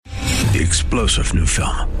The explosive new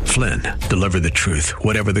film, Flynn, deliver the truth,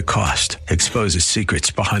 whatever the cost. Exposes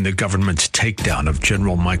secrets behind the government's takedown of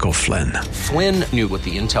General Michael Flynn. Flynn knew what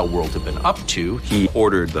the intel world had been up to. He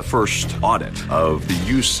ordered the first audit of the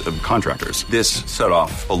use of contractors. This set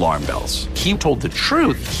off alarm bells. He told the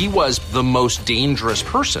truth. He was the most dangerous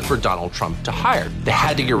person for Donald Trump to hire. They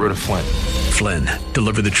had to get rid of Flynn. Flynn,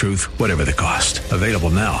 deliver the truth, whatever the cost. Available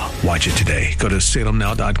now. Watch it today. Go to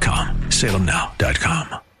salemnow.com.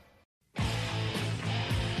 salemnow.com.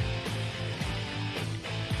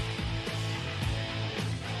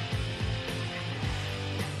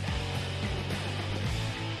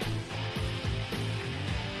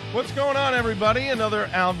 What's going on, everybody? Another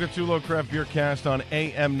Al Gattullo Craft Beer Cast on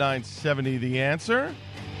AM 970, The Answer.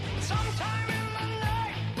 Sometime in the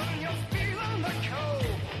night, when you're feeling the cold,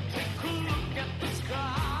 take a look at the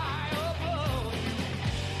sky above.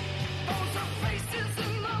 Those are faces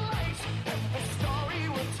in the light, the story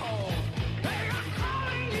we're told. They are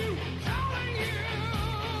calling you.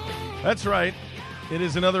 That's right. It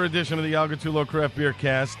is another edition of the Al Gattullo Craft Beer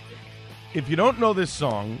Cast. If you don't know this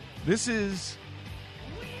song, this is...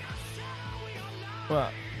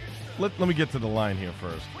 Well, let me get to the line here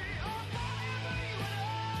first.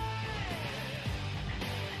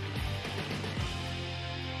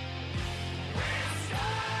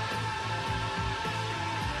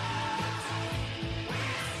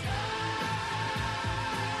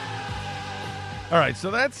 All right,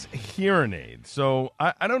 so that's Hearing Aid. So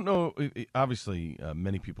I don't know, obviously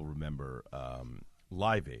many people remember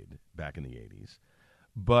Live Aid back in the 80s,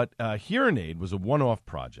 but Hearing Aid was a one-off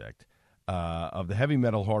project of the heavy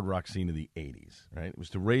metal hard rock scene of the 80s, right? It was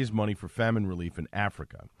to raise money for famine relief in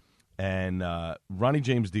Africa. And Ronnie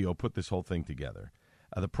James Dio put this whole thing together.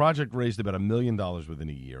 The project raised about $1 million within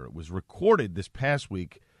a year. It was recorded this past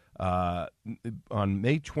week on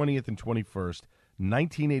May 20th and 21st,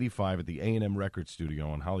 1985 at the A&M Record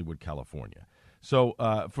Studio in Hollywood, California. So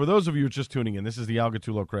for those of you who are just tuning in, this is the Al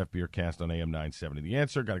Gattullo Craft Beer Cast on AM 970. The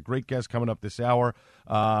Answer. Got a great guest coming up this hour.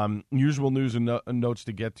 Usual news and notes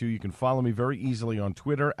to get to. You can follow me very easily on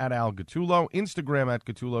Twitter at Al Gattullo, Instagram at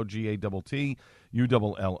Gattullo,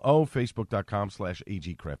 GATTULLO,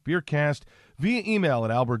 Facebook.com/AG Craft Beer Cast, via email at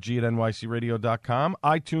albertg@nycradio.com,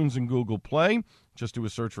 iTunes and Google Play. Just do a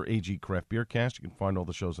search for AG Craft Beer Cast. You can find all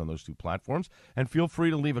the shows on those two platforms. And feel free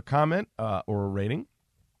to leave a comment or a rating.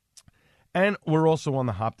 And we're also on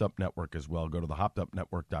the Hopped Up Network as well. Go to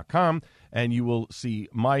thehoppedupnetwork.com, and you will see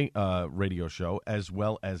my radio show as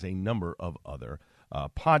well as a number of other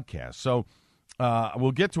podcasts. So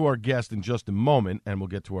we'll get to our guest in just a moment, and we'll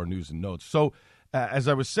get to our news and notes. So as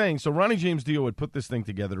I was saying, so Ronnie James Dio had put this thing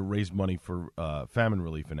together to raise money for famine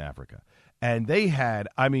relief in Africa. And they had,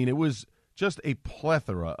 I mean, it was just a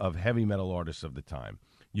plethora of heavy metal artists of the time.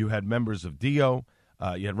 You had members of Dio.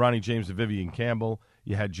 You had Ronnie James and Vivian Campbell.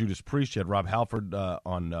 You had Judas Priest. You had Rob Halford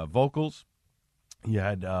on vocals. You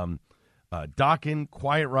had Dokken,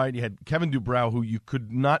 Quiet Riot. You had Kevin Dubrow, who you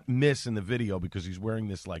could not miss in the video because he's wearing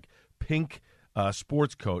this like pink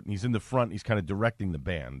sports coat, and he's in the front. He's kind of directing the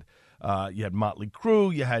band. You had Motley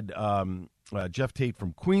Crue. You had Jeff Tate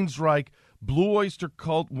from Queensryche, Blue Oyster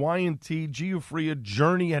Cult, Y&T, Giuffria,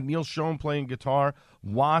 Journey. You had Neil Schon playing guitar,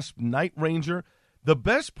 Wasp, Night Ranger. The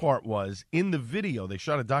best part was, in the video, they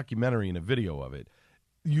shot a documentary in a video of it.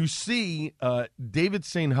 You see David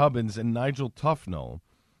St. Hubbins and Nigel Tufnell,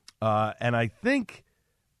 and I think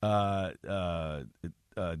Derek,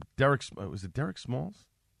 was it Derek Smalls?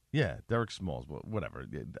 Yeah, Derek Smalls, whatever.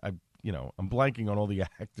 I'm blanking on all the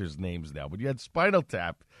actors' names now, but you had Spinal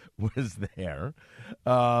Tap was there.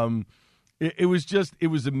 It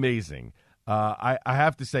was amazing. I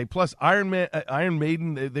have to say, plus Iron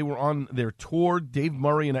Maiden, they were on their tour. Dave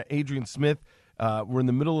Murray and Adrian Smith were in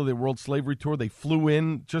the middle of their World Slavery Tour. They flew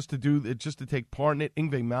in just to take part in it.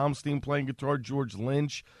 Yngwie Malmsteen playing guitar, George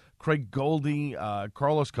Lynch, Craig Goldie,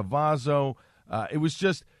 Carlos Cavazo.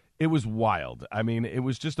 It was wild. I mean, it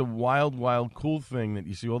was just a wild, cool thing that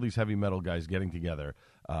you see all these heavy metal guys getting together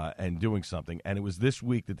and doing something. And it was this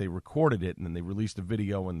week that they recorded it, and then they released a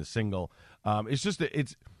video and the single.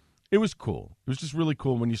 It was cool. It was just really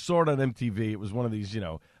cool. When you saw it on MTV, it was one of these,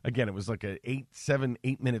 again, it was like a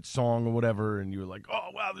 8-minute song or whatever, and you were like, oh,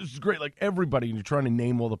 wow, this is great. Like everybody, and you're trying to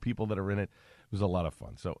name all the people that are in it. It was a lot of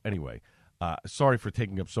fun. So anyway, sorry for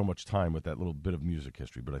taking up so much time with that little bit of music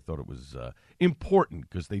history, but I thought it was important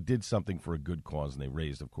because they did something for a good cause, and they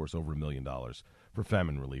raised, of course, over $1 million for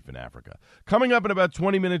famine relief in Africa. Coming up in about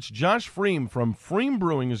 20 minutes, Josh Freem from Freem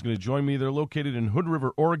Brewing is going to join me. They're located in Hood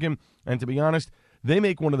River, Oregon, and to be honest, they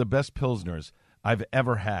make one of the best Pilsners I've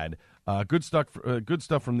ever had. Good stuff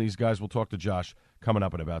from these guys. We'll talk to Josh coming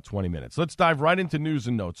up in about 20 minutes. Let's dive right into news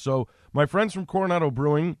and notes. So my friends from Coronado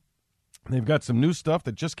Brewing, they've got some new stuff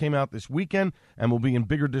that just came out this weekend and will be in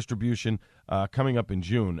bigger distribution coming up in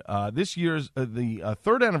June. This year's the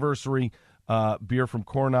third anniversary beer from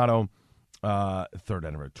Coronado,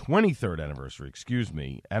 23rd anniversary,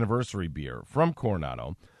 anniversary beer from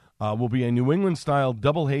Coronado will be a New England-style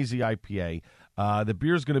double hazy IPA. The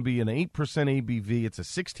beer is going to be an 8% ABV. It's a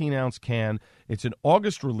 16-ounce can. It's an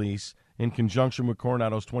August release in conjunction with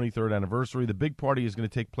Coronado's 23rd anniversary. The big party is going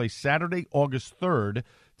to take place Saturday, August 3rd.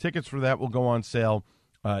 Tickets for that will go on sale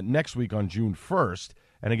next week on June 1st.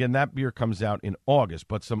 And again, that beer comes out in August.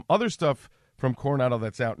 But some other stuff from Coronado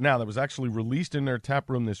that's out now that was actually released in their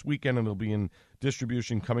tap room this weekend, and it'll be in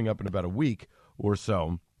distribution coming up in about a week or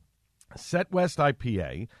so. Set West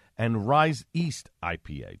IPA and Rise East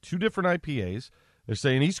IPA. Two different IPAs. They're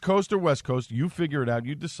saying East Coast or West Coast. You figure it out.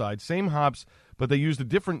 You decide. Same hops, but they used a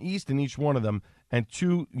different yeast in each one of them and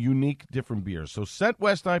two unique different beers. So Set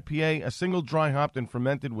West IPA, a single dry hopped and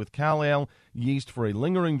fermented with Cal Ale yeast for a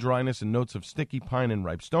lingering dryness and notes of sticky pine and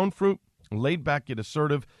ripe stone fruit. Laid back yet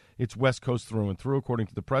assertive. It's West Coast through and through. According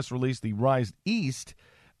to the press release, the Rise East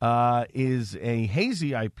is a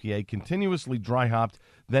hazy IPA, continuously dry hopped,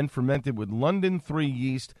 then fermented with London 3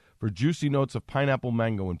 yeast for juicy notes of pineapple,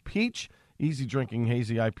 mango, and peach. Easy drinking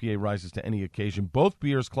hazy IPA rises to any occasion. Both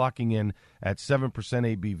beers clocking in at 7%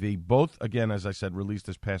 ABV. Both, again, as I said, released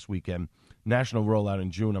this past weekend. National rollout in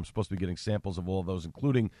June. I'm supposed to be getting samples of all of those,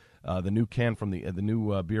 including the new can from the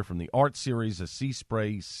new beer from the Art Series, a Sea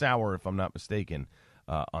Spray Sour, if I'm not mistaken,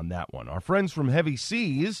 on that one. Our friends from Heavy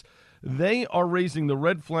Seas, they are raising the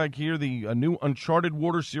red flag here. The new Uncharted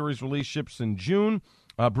Water Series release ships in June.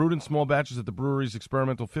 Brewed in small batches at the brewery's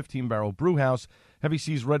experimental 15-barrel brew house. Heavy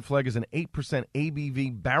Seas Red Flag is an 8%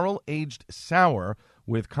 ABV barrel-aged sour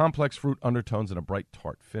with complex fruit undertones and a bright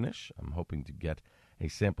tart finish. I'm hoping to get a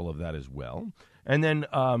sample of that as well. And then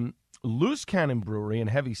Loose Cannon Brewery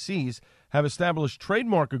and Heavy Seas have established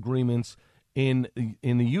trademark agreements in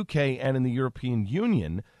the UK and in the European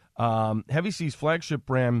Union. Heavy Seas flagship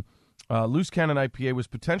brand Loose Cannon IPA was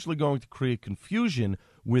potentially going to create confusion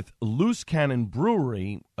with Loose Cannon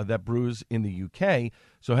Brewery that brews in the UK.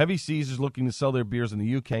 So Heavy Seas is looking to sell their beers in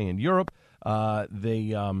the UK and Europe. They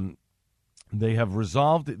have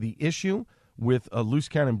resolved the issue with Loose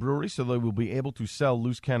Cannon Brewery, so they will be able to sell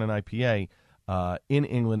Loose Cannon IPA in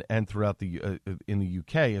England and throughout in the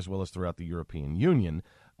UK as well as throughout the European Union.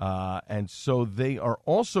 And so they are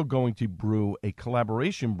also going to brew a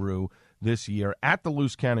collaboration brew this year at the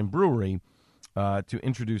Loose Cannon Brewery to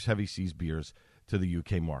introduce Heavy Seas beers to the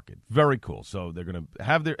UK market. Very cool. So they're going to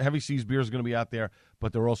have their Heavy Seas beers going to be out there,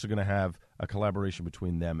 but they're also going to have a collaboration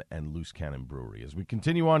between them and Loose Cannon Brewery. As we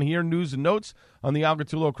continue on here, news and notes on the Al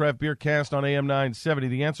Gattullo Craft Beer Cast on AM 970.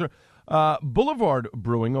 The Answer. Boulevard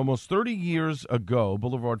Brewing, almost 30 years ago,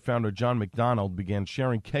 Boulevard founder John McDonald began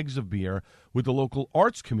sharing kegs of beer with the local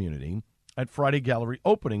arts community at Friday Gallery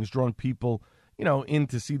openings, drawing people in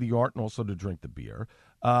to see the art and also to drink the beer.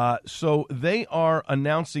 So they are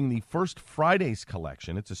announcing the First Fridays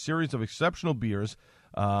collection. It's a series of exceptional beers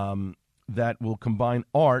that will combine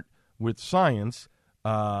art with science.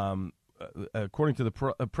 According to the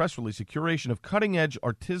press release, a curation of cutting-edge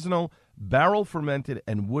artisanal, barrel-fermented,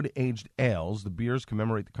 and wood-aged ales. The beers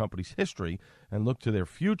commemorate the company's history and look to their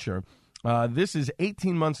future. This is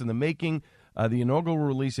 18 months in the making. The inaugural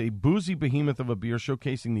release, a boozy behemoth of a beer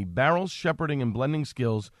showcasing the barrels, shepherding, and blending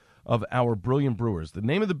skills of our brilliant brewers. The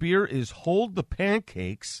name of the beer is Hold the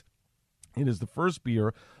Pancakes. It is the first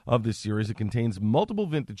beer of this series. It contains multiple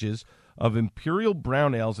vintages of imperial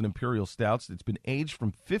brown ales and imperial stouts. It's been aged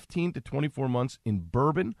from 15 to 24 months in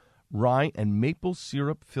bourbon, rye, and maple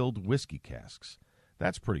syrup-filled whiskey casks.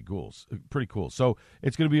 That's pretty cool. So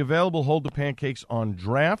it's going to be available, Hold the Pancakes, on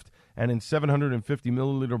draft and in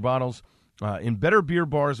 750-milliliter bottles in better beer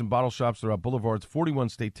bars and bottle shops throughout Boulevard's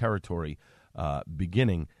 41-state territory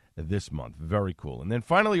beginning this month. Very cool. And then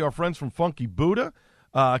finally, our friends from Funky Buddha.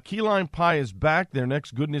 Key Lime Pie is back. Their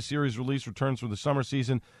next Goodness Series release returns for the summer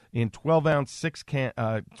season in 12-ounce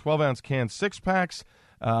can 6-packs.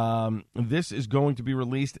 This is going to be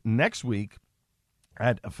released next week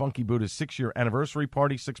at Funky Buddha's 6-year anniversary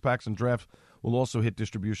party. 6-packs and draft will also hit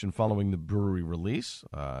distribution following the brewery release.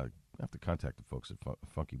 I have to contact the folks at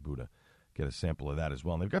Funky Buddha, get a sample of that as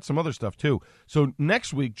well. And they've got some other stuff, too. So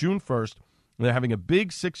next week, June 1st, they're having a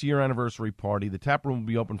big 6-year anniversary party. The tap room will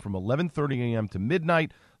be open from 11:30 a.m. to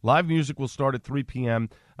midnight. Live music will start at 3 p.m.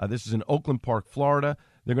 This is in Oakland Park, Florida.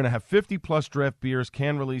 They're going to have 50-plus draft beers,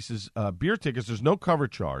 can releases, beer tickets. There's no cover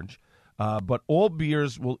charge, but all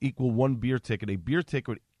beers will equal one beer ticket. A beer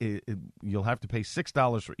ticket you'll have to pay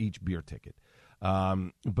 $6 for each beer ticket.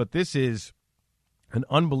 But this is an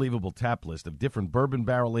unbelievable tap list of different bourbon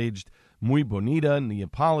barrel-aged, Muy Bonita,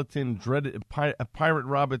 Neapolitan, Pirate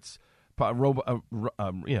Roberts,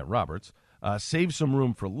 Roberts. Save some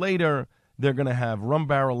room for later. They're going to have rum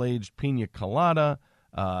barrel-aged Pina Colada,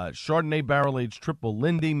 Chardonnay barrel-aged Triple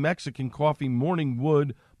Lindy, Mexican coffee, Morning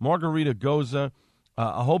Wood, Margarita Goza,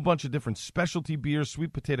 a whole bunch of different specialty beers,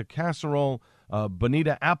 sweet potato casserole,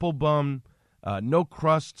 Bonita apple bum, no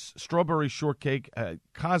crusts, strawberry shortcake,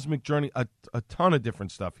 Cosmic Journey, a ton of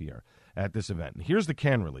different stuff here at this event. And here's the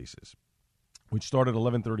can releases, which start at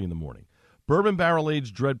 11:30 in the morning. Bourbon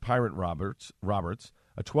barrel-aged Dread Pirate Roberts,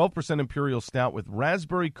 a 12% Imperial Stout with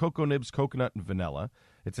raspberry, cocoa nibs, coconut, and vanilla.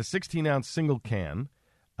 It's a 16-ounce single can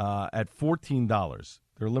at $14.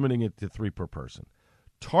 They're limiting it to 3 per person.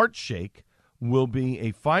 Tart Shake will be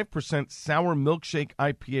a 5% sour milkshake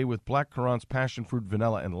IPA with black currants, passion fruit,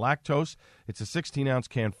 vanilla, and lactose. It's a 16-ounce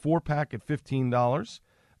can, 4-pack at $15.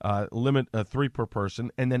 Limit 3 per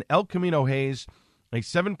person. And then El Camino Haze, a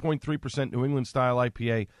 7.3% New England-style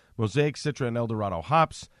IPA, Mosaic, Citra, and Eldorado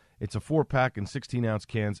hops. It's a 4-pack and 16-ounce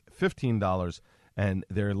cans, $15, and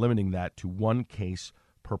they're limiting that to 1 case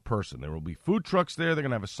per person. There will be food trucks there. They're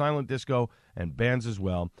going to have a silent disco and bands as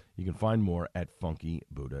well. You can find more at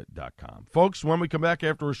funkybuddha.com. Folks, when we come back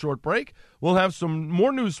after a short break, we'll have some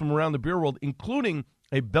more news from around the beer world, including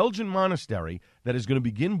a Belgian monastery that is going to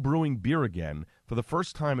begin brewing beer again for the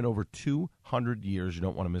first time in over 200 years. You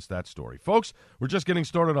don't want to miss that story. Folks, we're just getting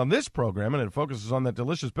started on this program, and it focuses on that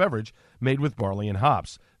delicious beverage made with barley and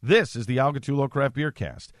hops. This is the Al Gattullo Craft Beer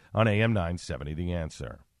Cast on AM 970, The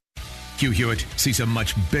Answer. Hugh Hewitt sees a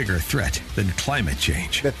much bigger threat than climate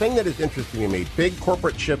change. The thing that is interesting to me, big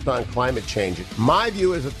corporate shift on climate change. My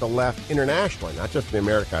view is that the left internationally, not just in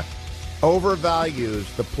America,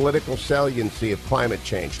 overvalues the political saliency of climate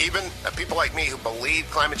change. Even people like me who believe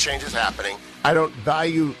climate change is happening, I don't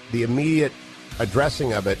value the immediate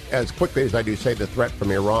addressing of it as quickly as I do, say, the threat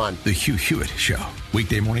from Iran. The Hugh Hewitt Show,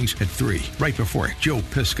 weekday mornings at 3, right before Joe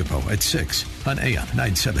Piscopo at 6 on AM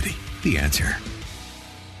 970. The Answer.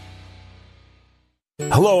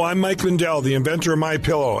 Hello, I'm Mike Lindell, the inventor of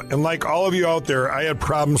MyPillow, and like all of you out there, I had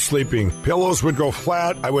problems sleeping. Pillows would go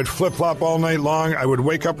flat, I would flip-flop all night long, I would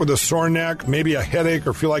wake up with a sore neck, maybe a headache,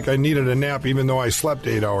 or feel like I needed a nap even though I slept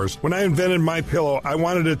 8 hours. When I invented MyPillow, I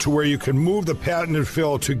wanted it to where you can move the patented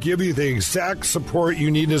fill to give you the exact support you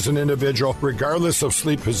need as an individual, regardless of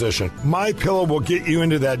sleep position. MyPillow will get you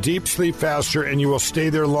into that deep sleep faster, and you will stay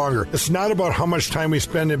there longer. It's not about how much time we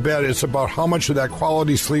spend in bed, it's about how much of that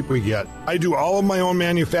quality sleep we get. I do all of my own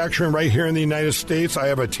manufacturing right here in the United States. I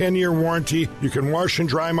have a 10-year warranty. You can wash and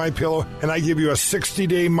dry my pillow, and I give you a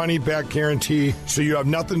 60-day money-back guarantee, so you have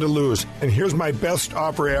nothing to lose. And here's my best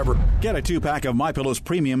offer ever. Get a 2-pack of MyPillow's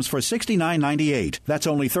premiums for $69.98. That's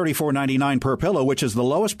only $34.99 per pillow, which is the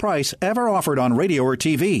lowest price ever offered on radio or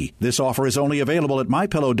TV. This offer is only available at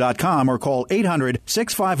MyPillow.com or call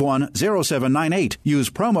 800-651-0798. Use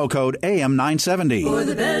promo code AM970. For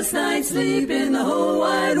the best night's sleep in the whole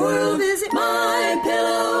wide world, visit MyPillow.com.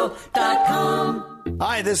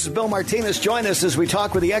 Hi, this is Bill Martinez. Join us as we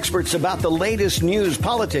talk with the experts about the latest news,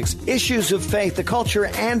 politics, issues of faith, the culture,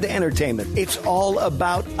 and entertainment. It's all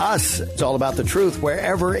about us. It's all about the truth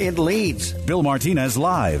wherever it leads. Bill Martinez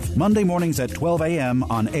live, Monday mornings at 12 a.m.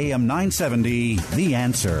 on AM 970, The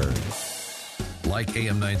Answer. Like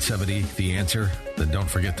AM 970, The Answer? Then don't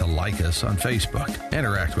forget to like us on Facebook.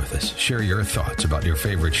 Interact with us. Share your thoughts about your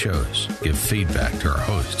favorite shows. Give feedback to our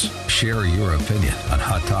hosts. Share your opinion on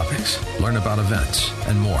hot topics. Learn about events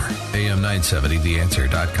and more.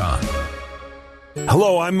 AM970theanswer.com.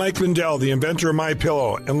 Hello, I'm Mike Lindell, the inventor of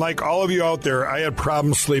MyPillow, and like all of you out there, I had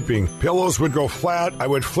problems sleeping. Pillows would go flat, I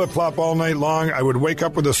would flip-flop all night long, I would wake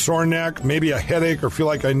up with a sore neck, maybe a headache, or feel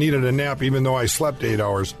like I needed a nap even though I slept 8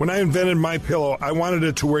 hours. When I invented MyPillow, I wanted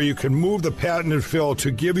it to where you can move the patented fill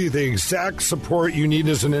to give you the exact support you need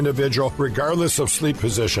as an individual, regardless of sleep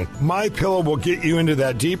position. MyPillow will get you into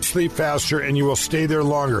that deep sleep faster, and you will stay there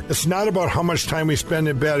longer. It's not about how much time we spend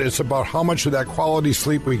in bed, it's about how much of that quality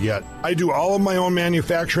sleep we get. I do all of my own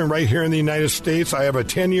manufacturing right here in the United States. I have a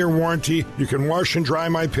 10-year warranty. You can wash and dry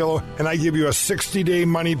my pillow, and I give you a 60-day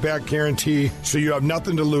money-back guarantee, so you have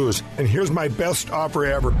nothing to lose. And here's my best offer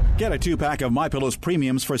ever. Get a 2-pack of MyPillow's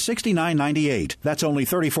premiums for $69.98. That's only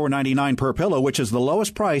 $34.99 per pillow, which is the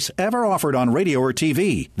lowest price ever offered on radio or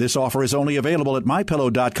TV. This offer is only available at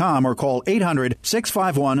MyPillow.com or call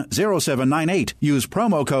 800-651-0798. Use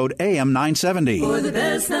promo code AM970. For the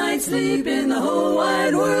best night's sleep in the whole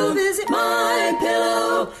wide world, visit MyPillow.com.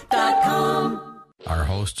 Our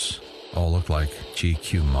hosts all look like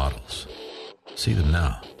GQ models. See them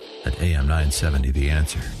now at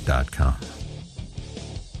am970theanswer.com.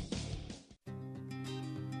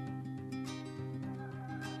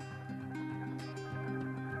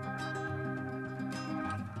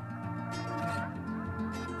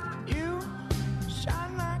 You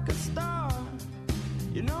shine like a star.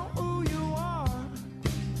 You know who you are.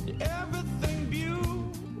 You're everything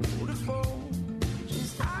beautiful.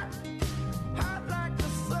 She's hot, hot like the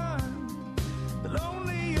sun. The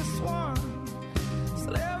loneliest one.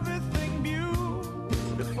 Still everything beautiful.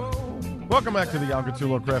 Welcome back to the Al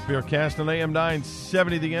Gattullo Craft Beer Cast on AM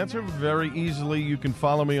 970 The Answer. Very easily, you can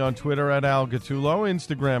follow me on Twitter at Al Gattullo,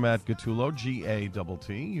 Instagram at Gattullo, GATTULLO,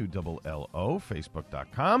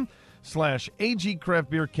 Facebook.com/AG Craft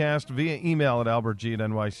Beer Cast, via email at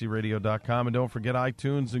albertg@nycradio.com. And don't forget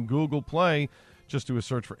iTunes and Google Play. Just do a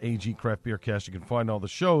search for AG Craft Beer Cast. You can find all the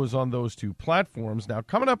shows on those two platforms. Now,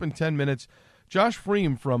 coming up in 10 minutes, Josh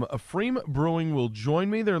Freem from Freem Brewing will join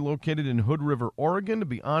me. They're located in Hood River, Oregon. To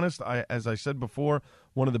be honest, as I said before,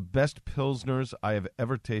 one of the best Pilsners I have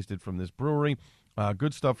ever tasted from this brewery.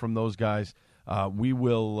 Good stuff from those guys. We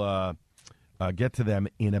will get to them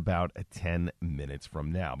in about 10 minutes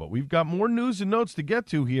from now. But we've got more news and notes to get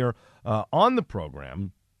to here on the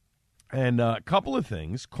program. And a couple of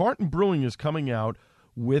things. Carton Brewing is coming out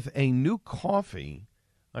with a new coffee.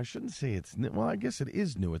 I shouldn't say it's new. Well, I guess it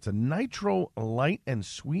is new. It's a Nitro Light and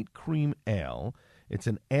Sweet Cream Ale. It's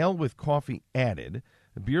an ale with coffee added.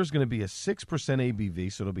 The beer is going to be a 6% ABV,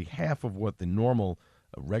 so it'll be half of what the normal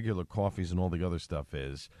regular coffees and all the other stuff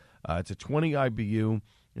is. It's a 20 IBU.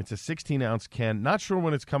 It's a 16-ounce can. Not sure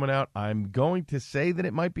when it's coming out. I'm going to say that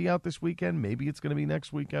it might be out this weekend. Maybe it's going to be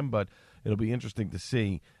next weekend, but it'll be interesting to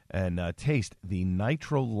see and taste the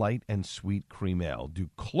Nitro Light and Sweet Cream Ale.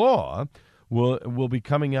 Duclaw will be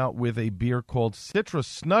coming out with a beer called Citra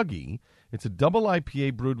Snuggie. It's a double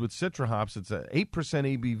IPA brewed with Citra hops. It's a 8%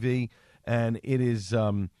 ABV, and it is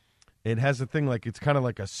it has a thing like it's kind of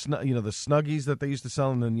like the Snuggies that they used to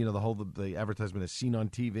sell, and then the advertisement is seen on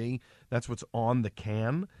TV. That's what's on the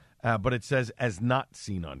can, but it says as not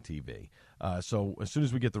seen on TV. So as soon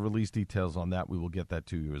as we get the release details on that, we will get that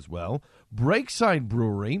to you as well. Breakside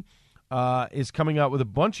Brewery is coming out with a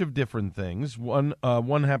bunch of different things. One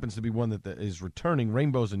happens to be one that is returning,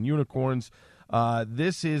 Rainbows and Unicorns.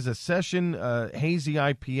 This is a session hazy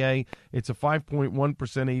IPA. It's a 5.1%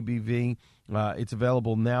 ABV. It's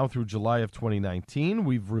available now through July of 2019.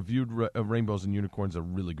 We've reviewed Rainbows and Unicorns, a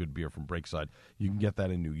really good beer from Breakside. You can get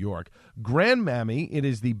that in New York. Grand Mammy, it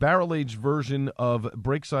is the barrel-aged version of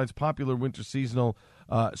Breakside's popular winter seasonal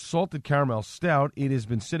salted caramel stout. It has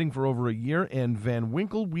been sitting for over a year in Van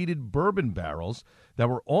Winkle wheated bourbon barrels that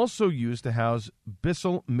were also used to house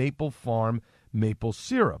Bissell Maple Farm maple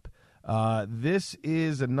syrup. This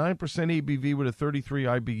is a 9% ABV with a 33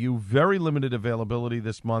 IBU. Very limited availability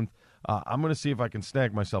this month. I'm going to see if I can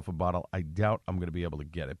snag myself a bottle. I doubt I'm going to be able to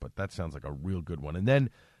get it, but that sounds like a real good one. And then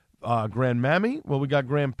Grand Mammy, well, we got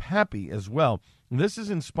Grand Pappy as well. This is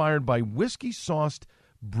inspired by whiskey-sauced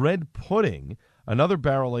bread pudding, another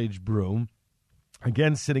barrel-aged brew,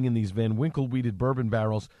 again sitting in these Van Winkle wheated bourbon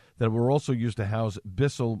barrels that were also used to house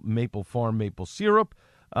Bissell Maple Farm maple syrup.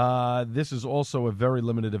 This is also a very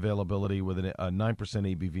limited availability with a 9%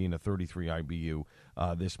 ABV and a 33 IBU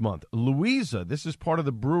this month. Louisa, this is part of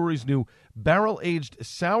the brewery's new barrel-aged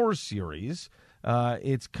sour series.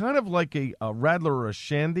 It's kind of like a Radler or a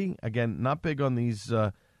Shandy. Again, not big on these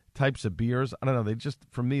types of beers. I don't know. They just,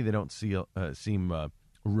 for me, they don't seem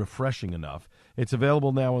refreshing enough. It's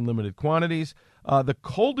available now in limited quantities. The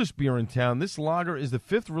coldest beer in town, this lager is the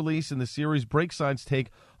fifth release in the series. Breakside's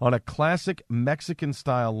take on a classic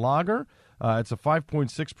Mexican-style lager. It's a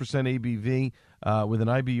 5.6% ABV with an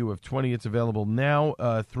IBU of 20. It's available now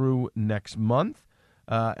through next month.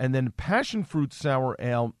 And then Passion Fruit Sour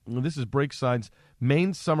Ale. This is Breakside's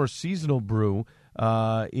main summer seasonal brew.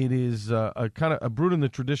 It is a kind of brewed in the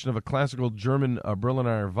tradition of a classical German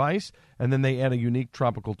Berliner Weiss, and then they add a unique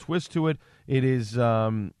tropical twist to it. It is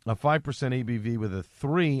a 5% ABV with a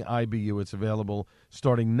 3 IBU. It's available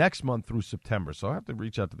starting next month through September. So I have to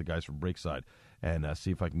reach out to the guys from Breakside and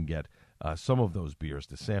see if I can get some of those beers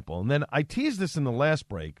to sample. And then I teased this in the last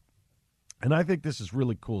break, and I think this is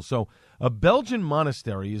really cool. So a Belgian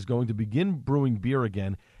monastery is going to begin brewing beer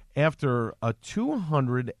again after a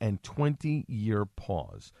 220-year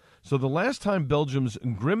pause. So the last time Belgium's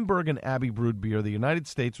Grimbergen Abbey brewed beer, the United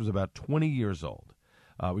States was about 20 years old.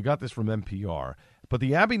 We got this from NPR. But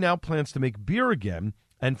the Abbey now plans to make beer again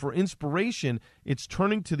And for inspiration, it's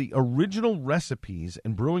turning to the original recipes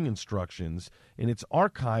and brewing instructions in its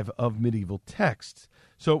archive of medieval texts.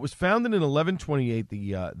 So it was founded in 1128,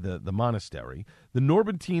 the monastery. The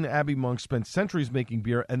Norbertine Abbey monks spent centuries making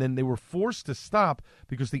beer, and then they were forced to stop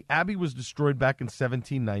because the abbey was destroyed back in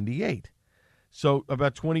 1798. So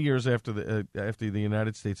about 20 years after the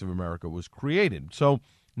United States of America was created. So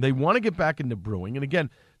they want to get back into brewing. And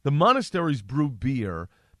again, the monasteries brew beer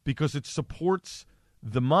because it supports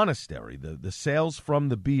the monastery. The sales from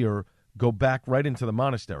the beer go back right into the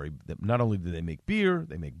monastery. Not only do they make beer,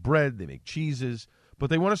 they make bread, they make cheeses, but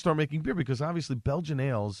they want to start making beer because obviously Belgian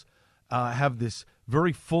ales have this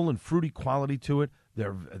very full and fruity quality to it.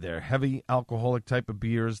 They're heavy alcoholic type of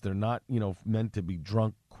beers. They're not meant to be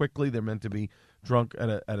drunk quickly. They're meant to be drunk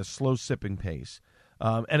at a slow sipping pace.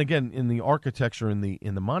 And again, in the architecture in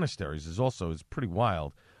the monasteries is pretty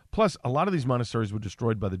wild. Plus, a lot of these monasteries were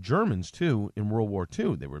destroyed by the Germans, too, in World War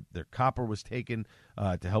II. Their copper was taken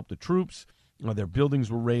to help the troops. Their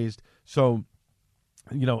buildings were razed. So,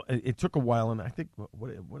 it took a while, and I think,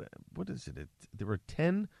 what is it? There were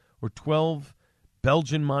 10 or 12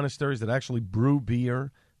 Belgian monasteries that actually brew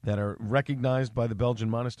beer that are recognized by the Belgian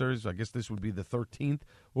monasteries. I guess this would be the 13th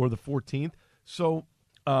or the 14th. So,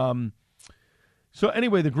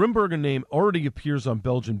 anyway, the Grimbergen name already appears on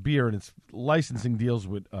Belgian beer, and its licensing deals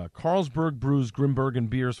with Carlsberg brews Grimbergen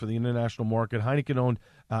beers for the international market. Heineken owned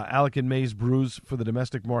Alec & Mays brews for the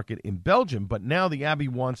domestic market in Belgium. But now the Abbey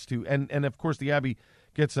wants to, and of course the Abbey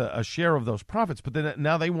gets a share of those profits, but then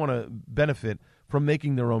now they want to benefit from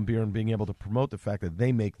making their own beer and being able to promote the fact that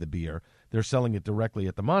they make the beer. They're selling it directly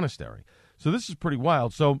at the monastery. So this is pretty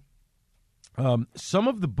wild. So some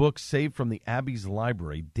of the books saved from the Abbey's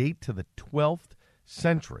library date to the 12th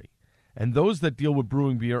century, and those that deal with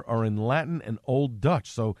brewing beer are in Latin and Old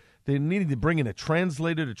Dutch. So they needed to bring in a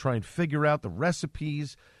translator to try and figure out the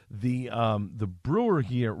recipes. The brewer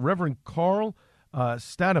here, Reverend Carl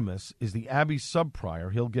Stadamus, is the Abbey's sub-prior.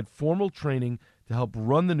 He'll get formal training to help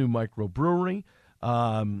run the new microbrewery.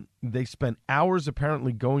 They spent hours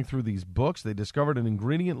apparently going through these books. They discovered an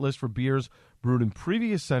ingredient list for beers brewed in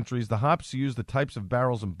previous centuries, the hops used, the types of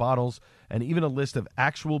barrels and bottles, and even a list of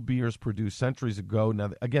actual beers produced centuries ago.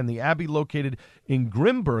 Now, again, the Abbey located in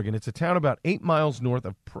Grimbergen. It's a town about 8 miles north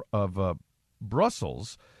of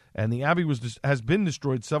Brussels, and the Abbey has been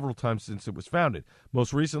destroyed several times since it was founded.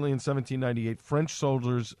 Most recently in 1798, French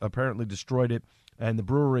soldiers apparently destroyed it, and the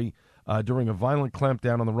brewery during a violent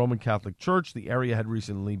clampdown on the Roman Catholic Church. The area had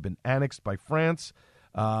recently been annexed by France.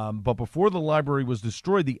 But before the library was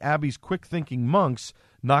destroyed, the Abbey's quick-thinking monks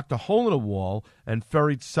knocked a hole in a wall and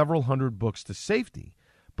ferried several hundred books to safety.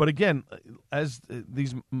 But again, as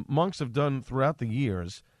these monks have done throughout the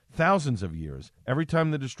years, thousands of years, every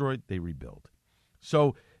time they're destroyed, they rebuild.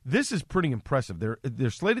 So this is pretty impressive. They're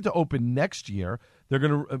slated to open next year. They're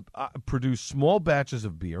going to produce small batches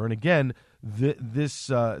of beer. And again,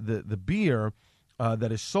 the beer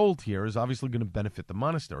that is sold here is obviously going to benefit the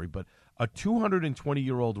monastery. But a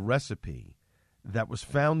 220-year-old recipe that was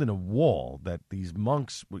found in a wall that these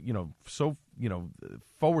monks,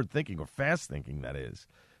 forward-thinking or fast-thinking, that is,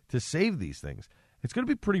 to save these things, it's going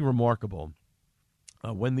to be pretty remarkable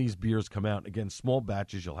when these beers come out. Again, small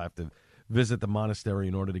batches, you'll have to visit the monastery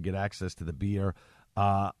in order to get access to the beer.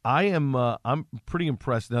 I'm pretty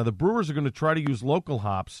impressed. Now, the brewers are going to try to use local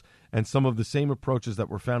hops and some of the same approaches that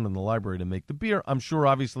were found in the library to make the beer. I'm sure,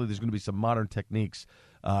 obviously, there's going to be some modern techniques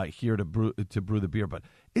here to brew the beer. But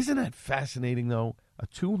isn't that fascinating, though? A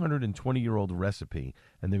 220-year-old recipe,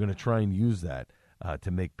 and they're going to try and use that to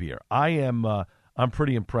make beer. I'm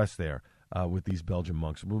pretty impressed there with these Belgian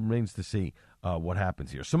monks. It remains to see what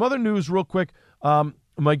happens here. Some other news real quick.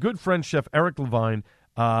 My good friend, Chef Eric Levine,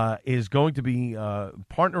 is going to be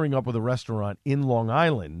partnering up with a restaurant in Long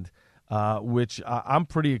Island, which I'm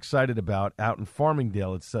pretty excited about, out in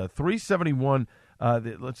Farmingdale. It's 371,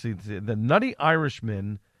 the Nutty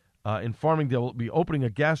Irishman in Farmingdale will be opening a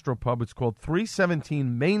gastropub. It's called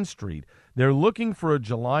 317 Main Street. They're looking for a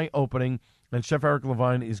July opening, and Chef Eric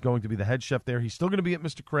Levine is going to be the head chef there. He's still going to be at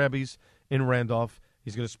Mr. Krabby's in Randolph.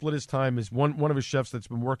 He's going to split his time. One of his chefs that's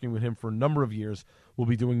been working with him for a number of years will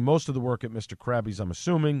be doing most of the work at Mr. Krabby's, I'm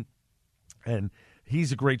assuming. And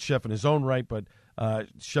he's a great chef in his own right, but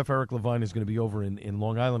Chef Eric Levine is going to be over in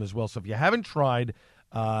Long Island as well. So if you haven't tried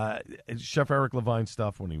Chef Eric Levine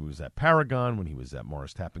stuff when he was at Paragon, when he was at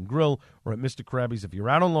Morris Tap and Grill, or at Mr. Krabby's, if you're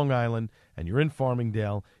out on Long Island and you're in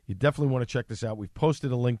Farmingdale, you definitely want to check this out. We've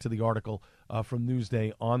posted a link to the article from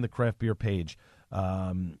Newsday on the Craft Beer page.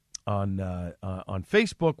 On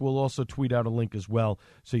Facebook. We'll also tweet out a link as well,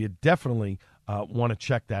 so you definitely want to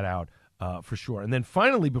check that out for sure. And then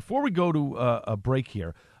finally, before we go to a break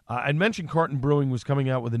here, I mentioned Carton Brewing was coming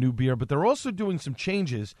out with a new beer, but they're also doing some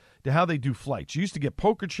changes to how they do flights. You used to get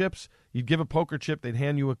poker chips. You'd give a poker chip. They'd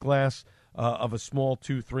hand you a glass of a small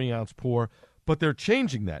 2-3 ounce pour, but they're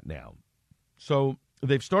changing that now. So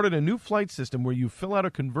they've started a new flight system where you fill out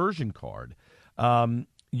a conversion card.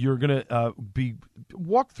 You're going to be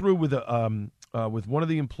walked through with one of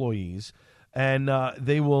the employees, and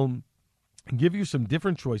they will give you some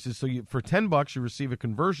different choices. So for $10, you receive a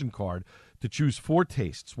conversion card to choose 4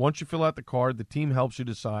 tastes. Once you fill out the card, the team helps you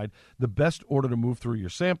decide the best order to move through your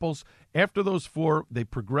samples. After those 4, they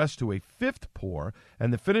progress to a 5th pour,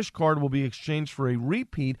 and the finished card will be exchanged for a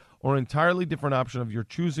repeat or entirely different option of your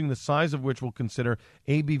choosing, the size of which will consider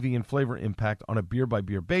ABV and flavor impact on a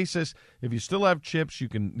beer-by-beer basis. If you still have chips,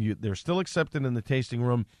 they're still accepted in the tasting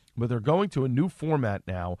room, but they're going to a new format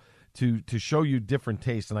now to show you different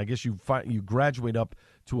tastes, and I guess you graduate up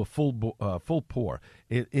to a full pour.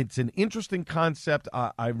 It's an interesting concept.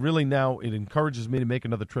 I really now, it encourages me to make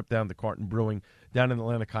another trip down to Carton Brewing down in the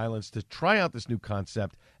Atlantic Highlands to try out this new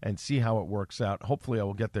concept and see how it works out. Hopefully I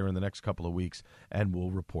will get there in the next couple of weeks, and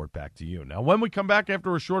we'll report back to you. Now, when we come back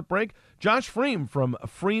after a short break, Josh Freem from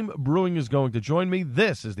Freem Brewing is going to join me.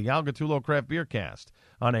 This is the Al Gattullo Craft Beer Cast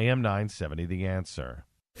on AM 970 The Answer.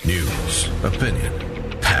 News, opinion,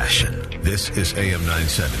 passion. This is AM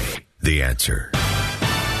 970, The Answer.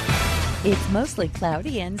 It's mostly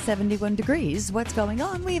cloudy and 71 degrees. What's going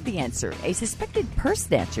on? We have the answer. A suspected purse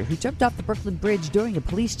snatcher who jumped off the Brooklyn Bridge during a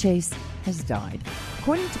police chase has died.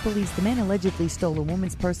 According to police, the man allegedly stole a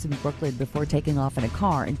woman's purse in Brooklyn before taking off in a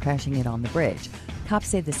car and crashing it on the bridge. Cops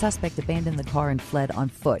say the suspect abandoned the car and fled on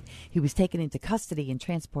foot. He was taken into custody and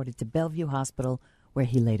transported to Bellevue Hospital, where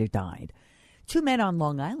he later died. 2 men on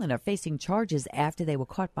Long Island are facing charges after they were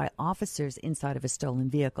caught by officers inside of a stolen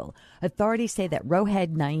vehicle. Authorities say that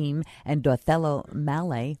Rohed Naim and Othello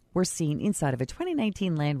Malay were seen inside of a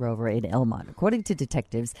 2019 Land Rover in Elmont. According to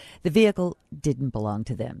detectives, the vehicle didn't belong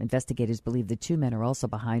to them. Investigators believe the 2 men are also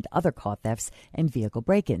behind other car thefts and vehicle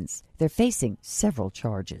break-ins. They're facing several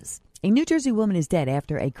charges. A New Jersey woman is dead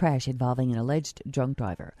after a crash involving an alleged drunk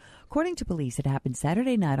driver. According to police, it happened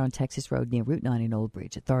Saturday night on Texas Road near Route 9 in Old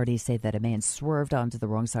Bridge. Authorities say that a man swerved onto the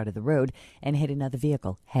wrong side of the road and hit another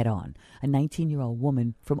vehicle head-on. A 19-year-old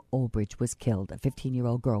woman from Old Bridge was killed. A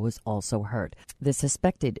 15-year-old girl was also hurt. The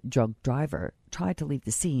suspected drunk driver tried to leave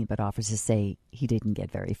the scene, but officers say he didn't get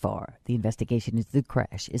very far. The investigation into the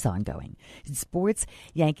crash is ongoing. In sports,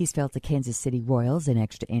 Yankees fell to Kansas City Royals in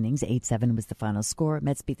extra innings. 8-7 was the final score.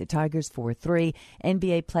 Mets beat the Tigers 4-3.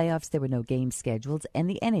 NBA playoffs, there were no games scheduled, and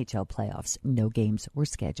the NHL playoffs, no games were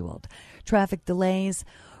scheduled. Traffic delays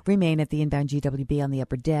remain at the inbound GWB on the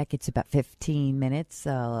upper deck. It's about 15 minutes,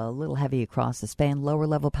 a little heavy across the span. Lower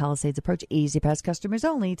level Palisades approach, easy pass customers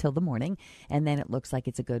only till the morning. And then it looks like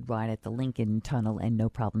it's a good ride at the Lincoln Tunnel and no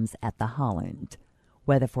problems at the Holland.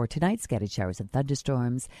 Weather for tonight, scattered showers and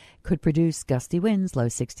thunderstorms could produce gusty winds, low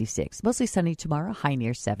 66. Mostly sunny tomorrow, high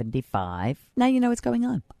near 75. Now you know what's going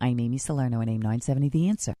on. I'm Amy Salerno on AM 970 The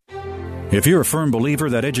Answer. If you're a firm believer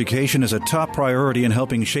that education is a top priority in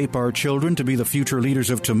helping shape our children to be the future leaders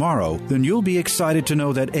of tomorrow, then you'll be excited to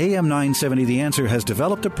know that AM 970 The Answer has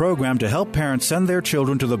developed a program to help parents send their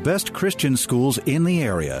children to the best Christian schools in the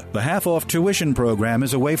area. The half-off tuition program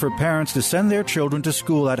is a way for parents to send their children to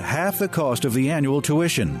school at half the cost of the annual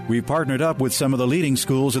tuition. We've partnered up with some of the leading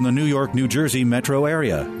schools in the New York, New Jersey metro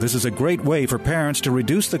area. This is a great way for parents to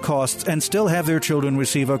reduce the costs and still have their children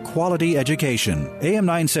receive a quality education. AM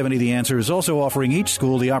 970 The Answer is also offering each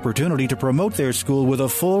school the opportunity to promote their school with a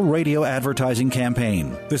full radio advertising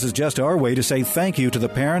campaign. This is just our way to say thank you to the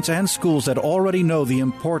parents and schools that already know the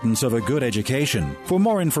importance of a good education. For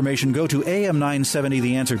more information, go to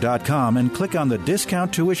am970theanswer.com and click on the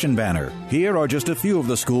discount tuition banner. Here are just a few of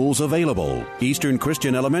the schools available: Eastern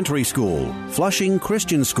Christian Elementary School, Flushing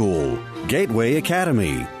Christian School, Gateway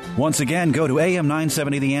Academy. Once again, go to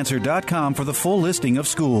am970theanswer.com for the full listing of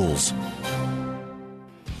schools.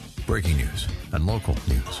 Breaking news and local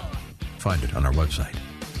news. Find it on our website,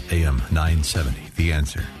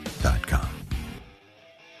 am970theanswer.com.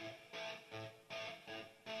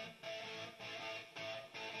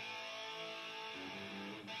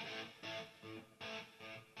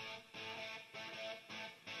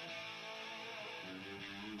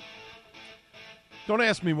 Don't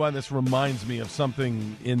ask me why this reminds me of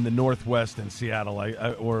something in the Northwest in Seattle,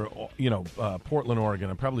 or Portland, Oregon.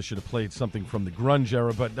 I probably should have played something from the grunge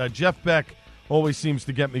era, but Jeff Beck always seems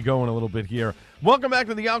to get me going a little bit here. Welcome back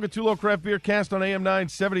to the Al Gattullo Craft Beer Cast on AM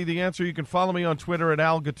 970. The Answer. You can follow me on Twitter at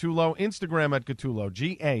Al Gattullo, Instagram at Gattullo,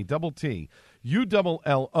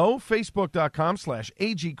 GATTULLO,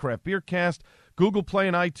 Facebook.com/AG Craft Beer Cast. Google Play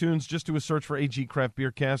and iTunes, just do a search for AG Craft Beer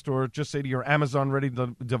Cast, or just say to your Amazon-ready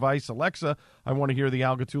device, Alexa, I want to hear the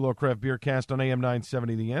Al Gattullo Craft Beer Cast on AM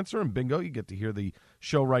 970 The Answer, and bingo, you get to hear the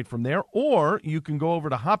show right from there. Or you can go over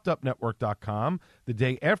to HoppedUpNetwork.com the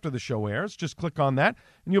day after the show airs. Just click on that,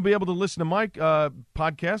 and you'll be able to listen to my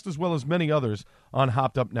podcast as well as many others on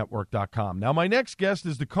HoppedUpNetwork.com. Now, my next guest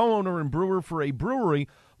is the co-owner and brewer for a brewery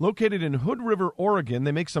located in Hood River, Oregon.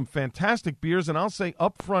 They make some fantastic beers, and I'll say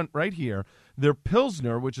up front right here, their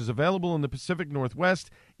Pilsner, which is available in the Pacific Northwest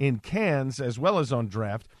in cans as well as on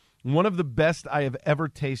draft, one of the best I have ever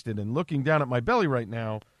tasted. And looking down at my belly right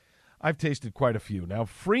now, I've tasted quite a few. Now,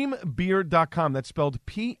 freembeer.com, that's spelled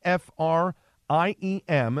P-F-R-I-E-M,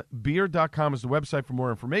 beer.com is the website for more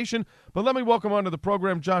information. But let me welcome onto the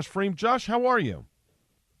program Josh Freem. Josh, how are you?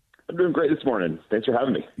 I'm doing great this morning. Thanks for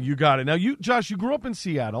having me. You got it. Now, Josh, you grew up in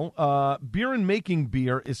Seattle. Beer and making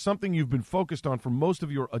beer is something you've been focused on for most of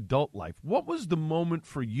your adult life. What was the moment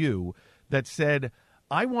for you that said,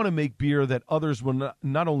 I want to make beer that others will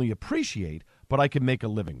not only appreciate, but I can make a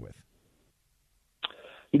living with?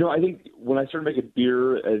 You know, I think when I started making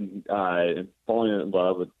beer and falling in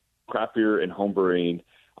love with craft beer and home brewing,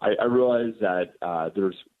 I realized that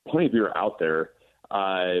there's plenty of beer out there,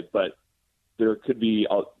 but there could be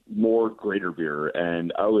more greater beer.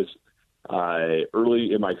 And I was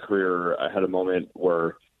early in my career, I had a moment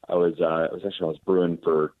where I was brewing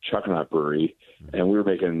for Chuckanut Brewery, and we were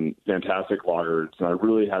making fantastic lagers. And I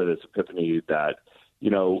really had this epiphany that,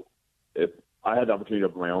 you know, if I had the opportunity to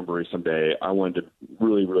open my own brewery someday, I wanted to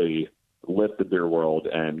really, really lift the beer world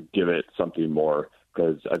and give it something more,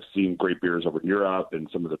 because I've seen great beers over in Europe and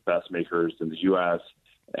some of the best makers in the U.S.,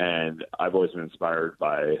 and I've always been inspired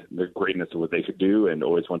by the greatness of what they could do, and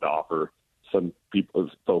always wanted to offer some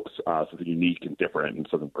folks something unique and different and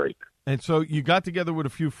something great. And so you got together with a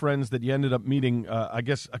few friends that you ended up meeting, I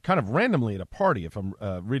guess, kind of randomly at a party, if I'm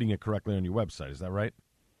reading it correctly on your website. Is that right?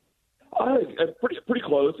 Pretty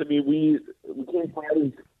close. I mean, we became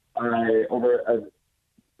friends over a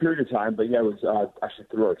period of time, but yeah, it was actually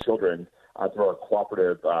through our children, through our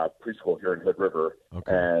cooperative preschool here in Hood River.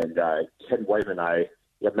 Okay. And Ken Whiteman and I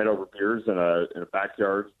met over beers in a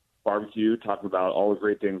backyard barbecue, talking about all the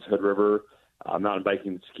great things Hood River, mountain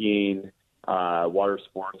biking, skiing, water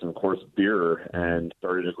sports, and of course beer, and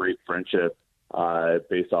started a great friendship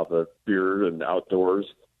based off of beer and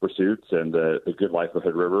outdoors pursuits and the good life of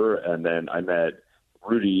Hood River. And then I met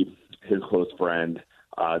Rudy, his close friend,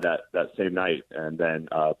 that same night, and then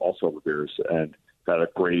also over beers, and had a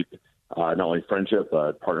great not only friendship,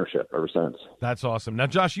 but partnership ever since. That's awesome. Now,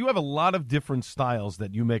 Josh, you have a lot of different styles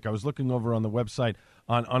that you make. I was looking over on the website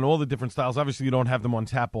on all the different styles. Obviously, you don't have them on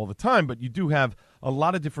tap all the time, but you do have a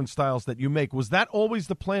lot of different styles that you make. Was that always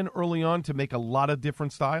the plan early on, to make a lot of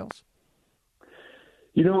different styles?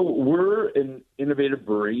 You know, we're an innovative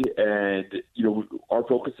brewery, and, you know, our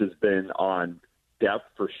focus has been on depth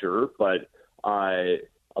for sure, but a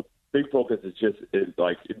big focus is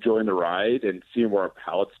like enjoying the ride and seeing where our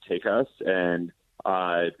palates take us, and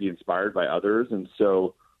be inspired by others. And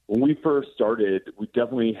so when we first started, we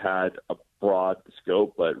definitely had a broad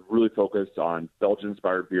scope, but really focused on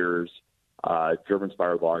Belgian-inspired beers,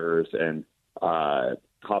 German-inspired lagers, and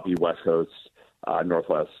hoppy West Coast,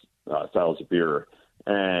 Northwest styles of beer.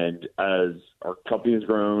 And as our company has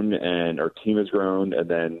grown and our team has grown, and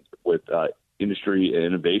then with industry and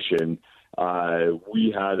innovation,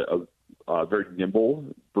 we had a very nimble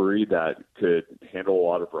brewery that could handle a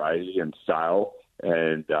lot of variety and style.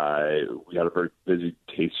 And we had a very busy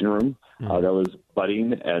tasting room that was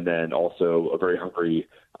budding, and then also a very hungry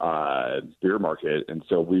beer market. And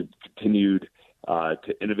so we've continued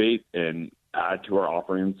to innovate and add to our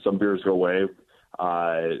offerings. Some beers go away,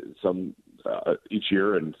 some each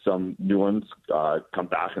year, and some new ones come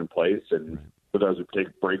back in place. And for those, we take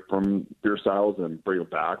a break from beer styles and bring them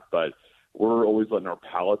back. But we're always letting our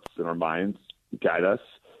palates and our minds guide us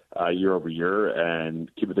year over year, and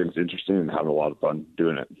keeping things interesting and having a lot of fun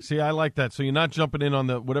doing it. See, I like that. So you're not jumping in on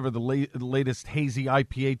the whatever the latest hazy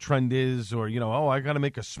IPA trend is, or, you know, I got to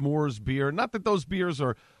make a s'mores beer. Not that those beers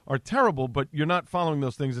are are terrible, but you're not following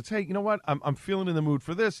those things. It's, hey, you know what? I'm feeling in the mood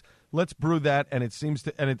for this. Let's brew that, and it seems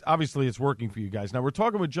to, and it obviously it's working for you guys. Now we're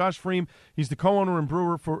talking with Josh Freem. He's the co-owner and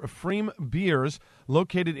brewer for Freem Beers,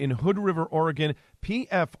 located in Hood River, Oregon.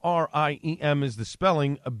 PFRIEM is the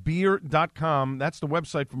spelling. Beer.com. That's the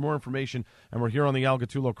website for more information. And we're here on the Al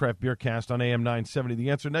Gattullo Craft Beer Cast on AM 970. The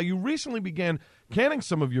Answer. Now you recently began canning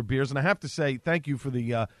some of your beers, and I have to say thank you for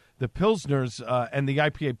the Pilsners and the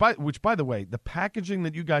IPA. Which, by the way, the packaging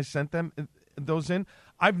that you guys sent them those in,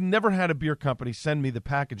 I've never had a beer company send me the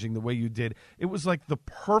packaging the way you did. It was like the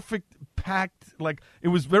perfect packed, like it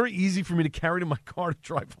was very easy for me to carry to my car to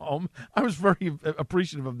drive home. I was very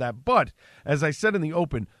appreciative of that. But as I said in the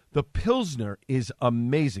open, the Pilsner is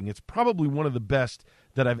amazing. It's probably one of the best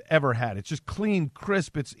that I've ever had. It's just clean,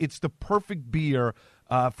 crisp. It's the perfect beer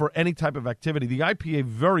for any type of activity. The IPA,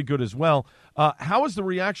 very good as well. How has the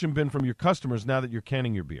reaction been from your customers now that you're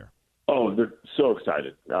canning your beer? Oh, they're so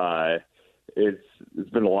excited. It's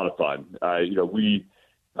been a lot of fun. We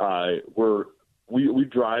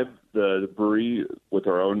drive the brewery with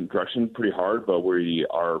our own direction pretty hard, but we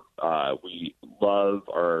love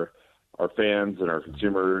our fans and our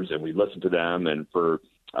consumers, and we listen to them. And for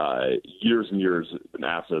years and years, been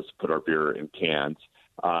asked us to put our beer in cans,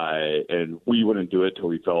 and we wouldn't do it till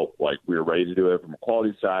we felt like we were ready to do it from a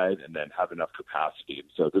quality side, and then have enough capacity.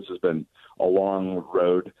 So this has been a long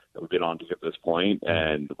road that we've been on to get to this point,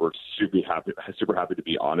 and we're super happy to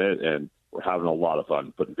be on it, and we're having a lot of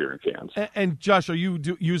fun putting beer in cans. And Josh, are you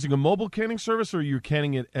using a mobile canning service, or are you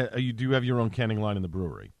canning it? Do you have your own canning line in the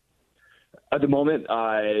brewery? At the moment,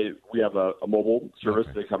 we have a mobile service.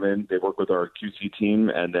 Okay. They come in, they work with our QC team,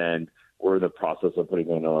 and then we're in the process of putting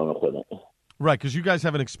in our own equipment. Right, because you guys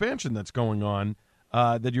have an expansion that's going on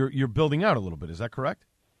that you're building out a little bit. Is that correct?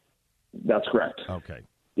 That's correct. Okay.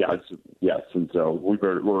 Yes, and so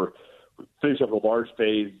we're finished up a large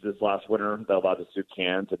phase this last winter that allowed us to do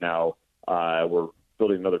cans, and now we're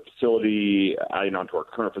building another facility, adding on to our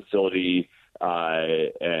current facility,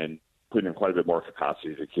 and putting in quite a bit more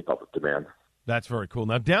capacity to keep up with demand. That's very cool.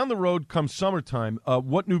 Now, down the road, come summertime,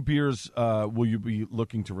 what new beers will you be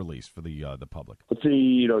looking to release for the public? Let's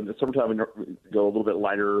see. In the summertime, we go a little bit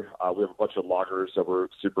lighter. We have a bunch of lagers that we're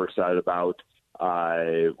super excited about.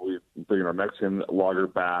 We're bringing our Mexican lager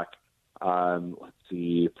back. Let's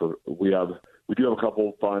see. We do have a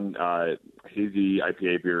couple fun hazy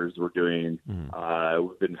IPA beers we're doing. Mm-hmm.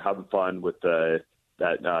 We've been having fun with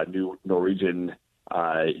that new Norwegian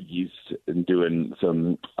yeast and doing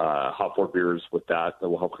some hop forward beers with that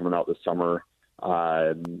will help coming out this summer.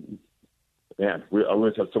 We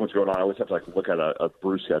always have so much going on. I always have to look at a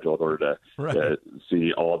brew schedule in order to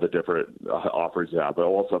see all the different offerings we have. But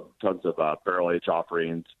also have tons of barrel aged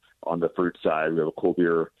offerings on the fruit side. We have a cool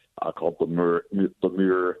beer called Lemur, which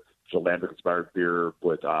is a lambic inspired beer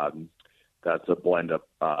with that's a blend of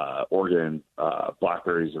Oregon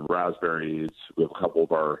blackberries and raspberries. We have a couple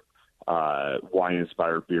of our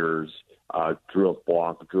wine-inspired beers, Druif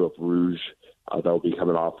Blanc, Druif Rouge, that will be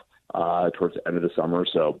coming off towards the end of the summer.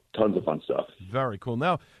 So tons of fun stuff. Very cool.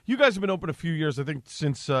 Now, you guys have been open a few years, I think,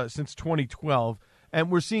 since 2012, and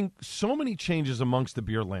we're seeing so many changes amongst the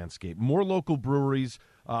beer landscape. More local breweries,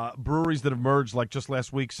 breweries that have merged, like just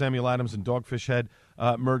last week, Samuel Adams and Dogfish Head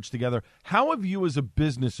merged together. How have you as a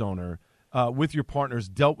business owner with your partners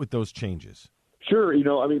dealt with those changes? Sure.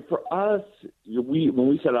 For us, when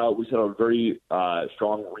we set out a very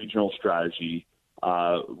strong regional strategy,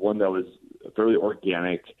 one that was fairly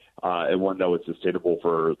organic and one that was sustainable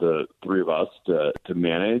for the three of us to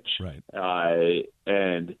manage. Right.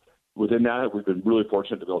 And within that, we've been really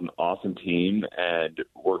fortunate to build an awesome team and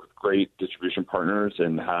work with great distribution partners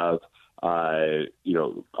and have a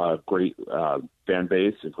great fan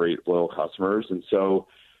base and great loyal customers. And so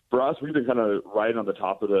for us, we've been kind of right on the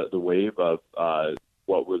top of the wave of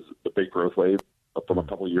what was the big growth wave from a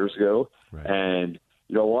couple of years ago. Right. And,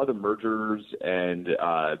 a lot of the mergers and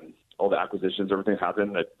all the acquisitions, everything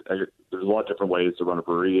happened. There's a lot of different ways to run a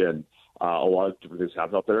brewery, and a lot of different things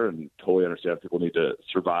happen out there, and totally understand people need to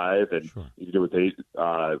survive and need to do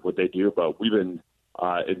what they do. But we've been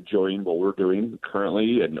enjoying what we're doing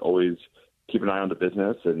currently and always keep an eye on the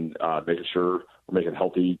business and making sure we're making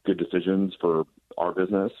healthy, good decisions for our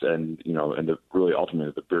business and really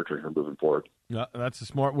ultimately the beer drinker moving forward. That's a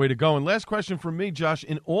smart way to go. And last question from me, Josh,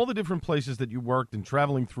 in all the different places that you worked and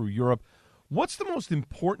traveling through Europe, what's the most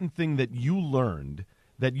important thing that you learned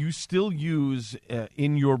that you still use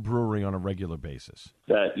in your brewery on a regular basis?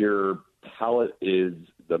 That your palate is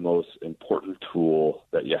the most important tool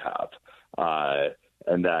that you have.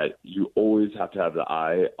 And that you always have to have the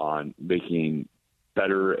eye on making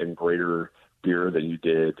better and greater beer than you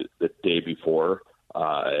did the day before.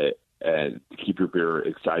 and keep your beer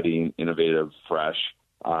exciting, innovative, fresh,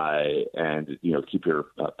 and keep your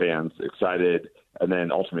fans excited, and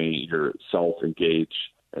then ultimately yourself engaged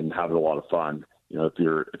and having a lot of fun. If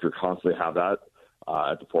you're constantly have that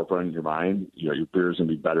at the forefront of your mind, your beer is going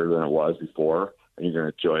to be better than it was before, and you're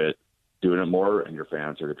going to enjoy it doing it more, and your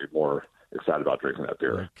fans are going to be more excited about drinking that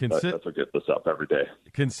beer. That's what gets us up every day.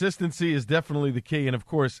 Consistency is definitely the key, and of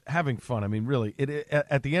course, having fun. I mean, really,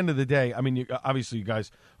 at the end of the day, I mean, obviously, you guys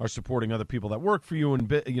are supporting other people that work for you and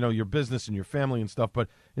your business and your family and stuff. But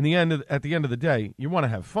at the end of the day, you want to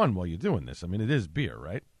have fun while you're doing this. I mean, it is beer,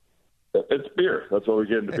 right? It's beer. That's what we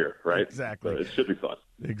get into beer, right? Exactly. So it should be fun.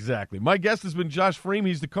 Exactly. My guest has been Josh Freem.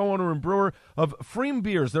 He's the co-owner and brewer of Freem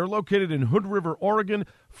Beers. They're located in Hood River, Oregon.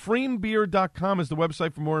 Freembeer.com is the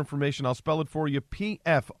website for more information. I'll spell it for you,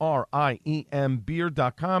 PFRIEM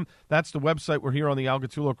beer.com. That's the website. We're here on the Al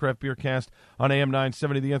Gattullo Craft Beer Cast on AM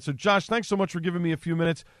 970 The Answer. Josh, thanks so much for giving me a few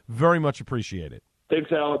minutes. Very much appreciate it.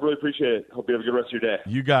 Thanks, Al. I really appreciate it. Hope you have a good rest of your day.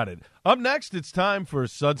 You got it. Up next, it's time for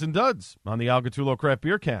Suds and Duds on the Al Gattullo Craft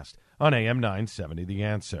Beer Cast on AM 970 The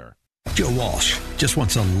Answer. Joe Walsh just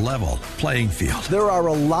wants a level playing field. There are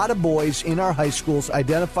a lot of boys in our high schools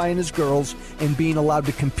identifying as girls and being allowed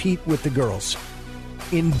to compete with the girls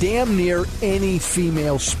in damn near any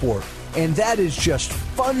female sport. And that is just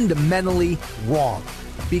fundamentally wrong.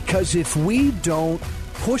 Because if we don't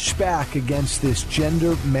push back against this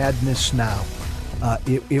gender madness now,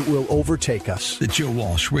 it will overtake us. The Joe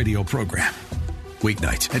Walsh radio program.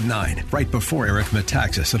 Weeknights at 9, right before Eric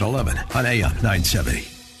Metaxas at 11 on AM 970.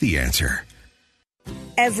 The Answer.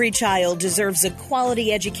 Every child deserves a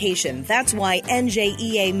quality education. That's why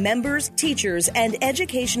NJEA members, teachers, and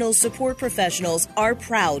educational support professionals are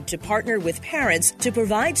proud to partner with parents to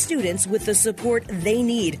provide students with the support they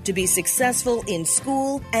need to be successful in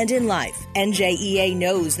school and in life. NJEA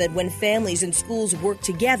knows that when families and schools work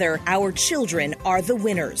together, our children are the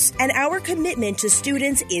winners. And our commitment to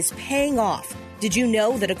students is paying off. Did you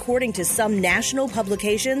know that according to some national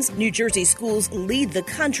publications, New Jersey schools lead the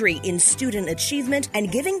country in student achievement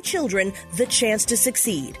and giving children the chance to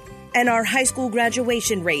succeed? And our high school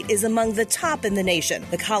graduation rate is among the top in the nation.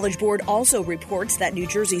 The College Board also reports that New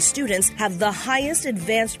Jersey students have the highest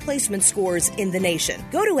advanced placement scores in the nation.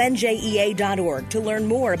 Go to njea.org to learn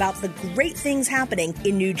more about the great things happening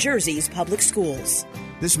in New Jersey's public schools.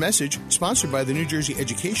 This message sponsored by the New Jersey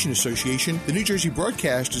Education Association, the New Jersey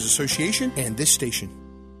Broadcasters Association, and this station.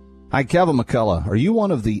 Hi, Kevin McCullough. Are you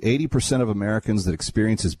one of the 80% of Americans that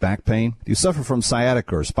experiences back pain? Do you suffer from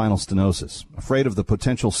sciatica or spinal stenosis? Afraid of the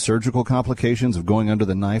potential surgical complications of going under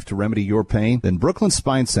the knife to remedy your pain? Then Brooklyn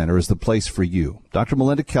Spine Center is the place for you. Dr.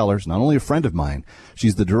 Melinda Keller is not only a friend of mine,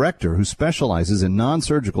 she's the director who specializes in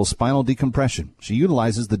non-surgical spinal decompression. She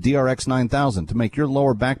utilizes the DRX 9000 to make your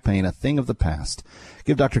lower back pain a thing of the past.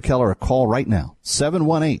 Give Dr. Keller a call right now,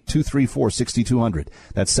 718-234-6200.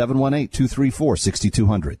 That's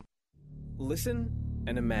 718-234-6200. Listen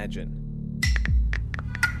and imagine.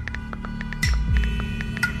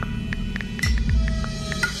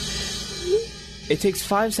 It takes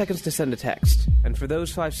 5 seconds to send a text, and for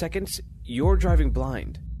those 5 seconds, you're driving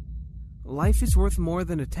blind. Life is worth more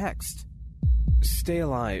than a text. Stay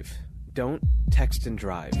alive. Don't text and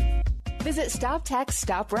drive. Visit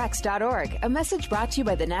StopTextStopWrecks.org, a message brought to you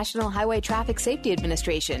by the National Highway Traffic Safety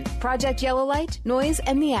Administration, Project Yellow Light, Noise,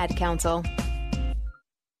 and the Ad Council.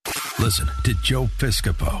 Listen to Joe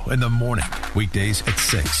Piscopo in the morning, weekdays at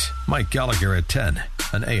 6. Mike Gallagher at 10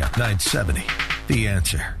 on AM 970. The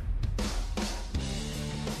Answer.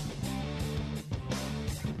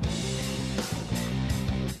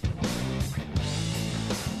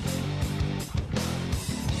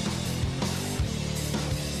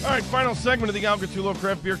 All right, final segment of the Al Gattullo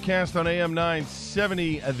Craft Beer Cast on AM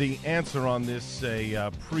 970. The Answer on this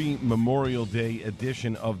pre-Memorial Day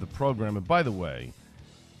edition of the program. And by the way,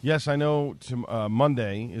 yes, I know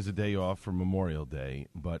Monday is a day off for Memorial Day,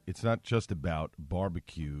 but it's not just about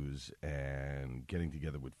barbecues and getting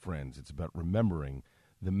together with friends. It's about remembering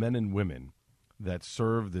the men and women that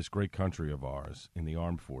served this great country of ours in the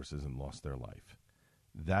armed forces and lost their life.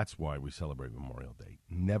 That's why we celebrate Memorial Day.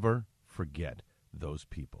 Never forget those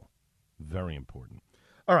people. Very important.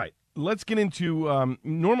 All right, let's get into,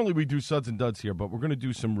 normally we do Suds and Duds here, but we're going to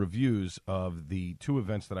do some reviews of the two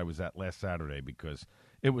events that I was at last Saturday because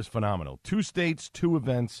it was phenomenal. 2 states, 2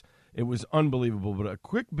 events. It was unbelievable. But a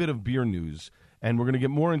quick bit of beer news, and we're going to get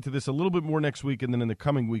more into this a little bit more next week, and then in the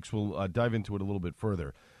coming weeks we'll dive into it a little bit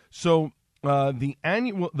further. So I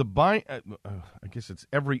guess it's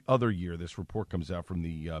every other year this report comes out from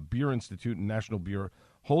the Beer Institute and National Beer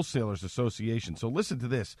Wholesalers Association. So listen to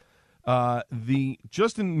this.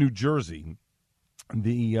 Just in New Jersey,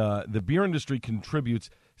 The beer industry contributes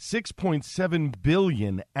 $6.7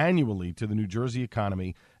 billion annually to the New Jersey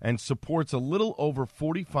economy and supports a little over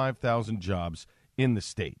 45,000 jobs in the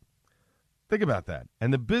state. Think about that.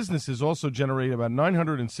 And the businesses also generate about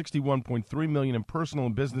 $961.3 million in personal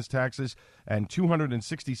and business taxes and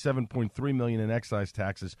 $267.3 million in excise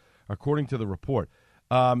taxes, according to the report.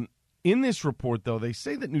 In this report, though, they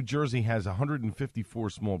say that New Jersey has 154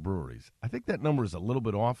 small breweries. I think that number is a little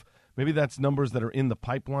bit off. Maybe that's numbers that are in the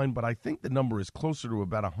pipeline, but I think the number is closer to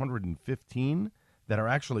about 115 that are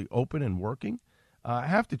actually open and working. I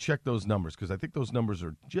have to check those numbers because I think those numbers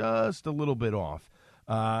are just a little bit off.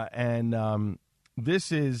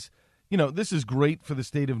 This is great for the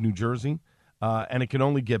state of New Jersey, and it can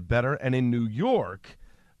only get better. And in New York,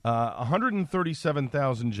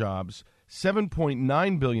 137,000 jobs,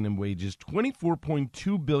 $7.9 billion in wages,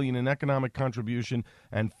 $24.2 billion in economic contribution,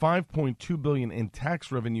 and $5.2 billion in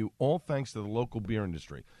tax revenue, all thanks to the local beer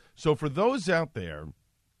industry. So for those out there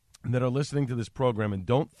that are listening to this program and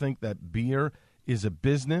don't think that beer is a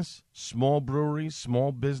business, small breweries,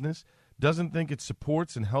 small business, doesn't think it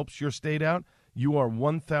supports and helps your state out, you are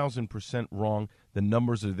 1,000% wrong. The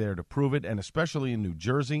numbers are there to prove it, and especially in New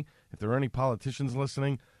Jersey, if there are any politicians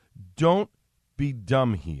listening, don't be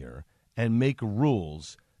dumb here and make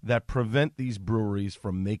rules that prevent these breweries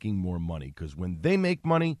from making more money, because when they make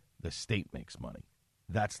money, the state makes money.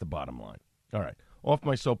 That's the bottom line. All right, off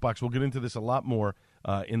my soapbox. We'll get into this a lot more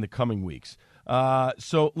in the coming weeks.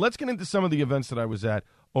 So let's get into some of the events that I was at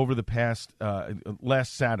over the past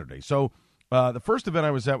last Saturday. So the first event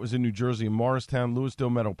I was at was in New Jersey, in Morristown, Lewisdale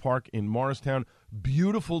Meadow Park in Morristown.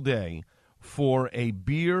 Beautiful day for a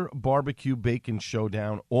beer barbecue bacon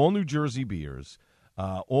showdown. All New Jersey beers,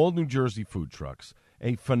 all New Jersey food trucks.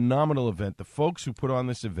 A phenomenal event. The folks who put on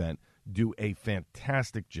this event do a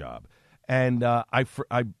fantastic job. And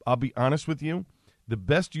I'll be honest with you, the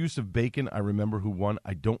best use of bacon, I remember who won.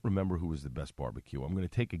 I don't remember who was the best barbecue. I'm going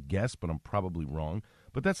to take a guess, but I'm probably wrong.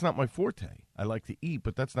 But that's not my forte. I like to eat,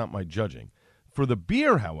 but that's not my judging. For the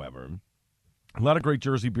beer, however, a lot of great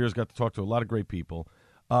Jersey beers. Got to talk to a lot of great people.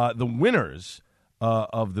 The winners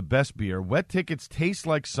of the best beer, Wet Tickets Taste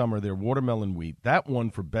Like Summer, their watermelon wheat, that won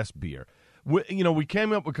for best beer. We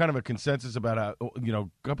came up with kind of a consensus about a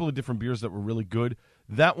couple of different beers that were really good.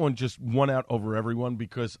 That one just won out over everyone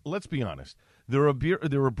because, let's be honest, there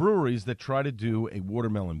are breweries that try to do a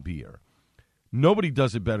watermelon beer. Nobody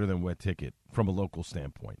does it better than Wet Ticket from a local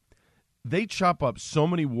standpoint. They chop up so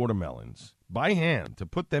many watermelons by hand to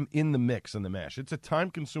put them in the mix and the mash. It's a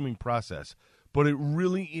time-consuming process, but it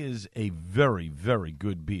really is a very, very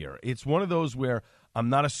good beer. It's one of those where I'm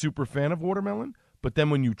not a super fan of watermelon, but then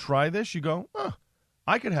when you try this, you go,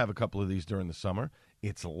 I could have a couple of these during the summer.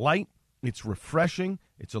 It's light. It's refreshing.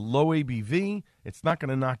 It's a low ABV. It's not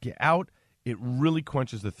going to knock you out. It really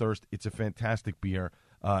quenches the thirst. It's a fantastic beer,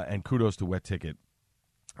 and kudos to Wet Ticket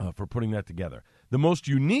for putting that together. The most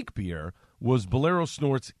unique beer was Bolero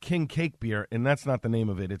Snort's King Cake beer, and that's not the name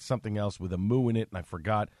of it. It's something else with a moo in it, and I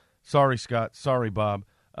forgot. Sorry, Scott. Sorry, Bob.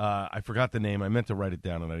 I forgot the name. I meant to write it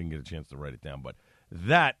down, and I didn't get a chance to write it down. But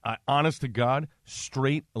that, honest to God,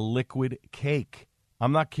 straight liquid cake.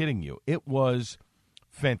 I'm not kidding you. It was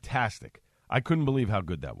fantastic. I couldn't believe how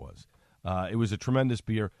good that was. It was a tremendous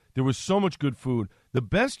beer. There was so much good food. The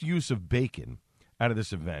best use of bacon out of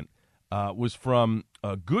this event was from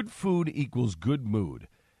Good Food Equals Good Mood.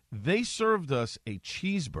 They served us a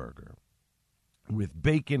cheeseburger with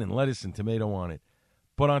bacon and lettuce and tomato on it.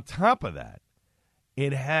 But on top of that,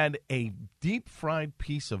 it had a deep-fried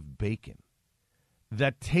piece of bacon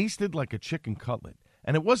that tasted like a chicken cutlet.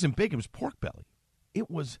 And it wasn't bacon, it was pork belly.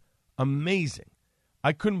 It was amazing.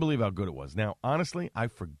 I couldn't believe how good it was. Now, honestly, I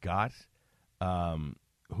forgot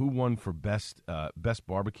who won for best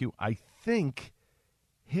barbecue. I think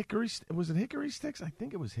Hickory Sticks? I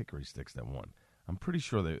think it was Hickory Sticks that won. I'm pretty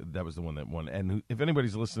sure that was the one that won. And if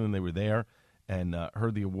anybody's listening, they were there and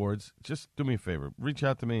heard the awards, just do me a favor. Reach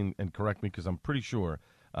out to me and correct me because I'm pretty sure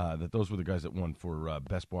that those were the guys that won for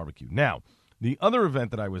best barbecue. Now, the other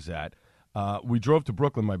event that I was at, we drove to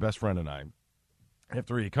Brooklyn, my best friend and I,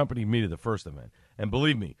 after he accompanied me to the first event. And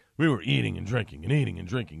believe me, we were eating and drinking and eating and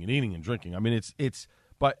drinking and eating and drinking. I mean,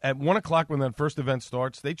 but at 1 o'clock when that first event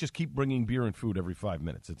starts, they just keep bringing beer and food every 5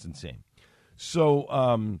 minutes. It's insane.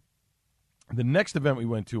 So the next event we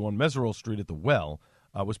went to on Meserole Street at the Well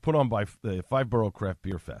was put on by the Five Borough Craft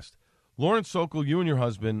Beer Fest. Lauren Sokol, you and your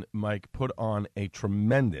husband, Mike, put on a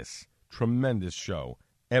tremendous, tremendous show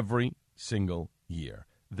every single year.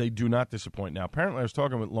 They do not disappoint. Now, apparently I was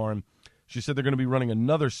talking with Lauren. She said they're going to be running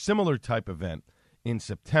another similar type event in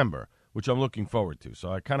September, which I'm looking forward to.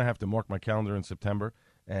 So I kind of have to mark my calendar in September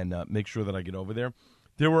and make sure that I get over there.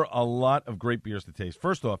 There were a lot of great beers to taste.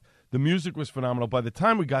 First off, the music was phenomenal. By the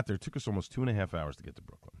time we got there, it took us almost 2.5 hours to get to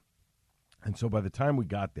Brooklyn. And so by the time we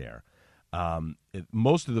got there,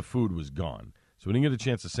 most of the food was gone. So we didn't get a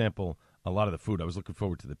chance to sample a lot of the food. I was looking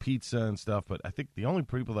forward to the pizza and stuff, but I think the only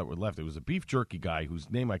people that were left, it was a beef jerky guy whose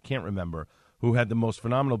name I can't remember, who had the most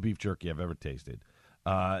phenomenal beef jerky I've ever tasted.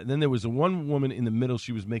 Then there was one woman in the middle.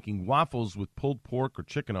 She was making waffles with pulled pork or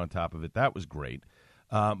chicken on top of it. That was great.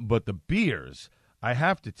 But the beers, I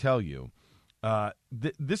have to tell you,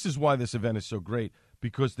 this is why this event is so great,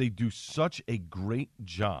 because they do such a great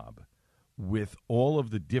job with all of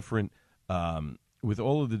the different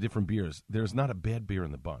beers. There's not a bad beer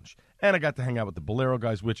in the bunch. And I got to hang out with the Bolero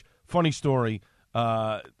guys, which, funny story,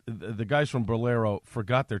 the guys from Bolero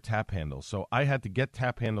forgot their tap handles. So I had to get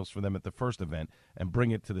tap handles for them at the first event and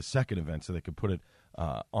bring it to the second event so they could put it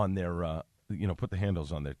on their, put the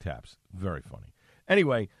handles on their taps. Very funny.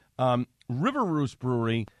 Anyway, River Roost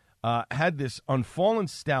Brewery had this Unfallen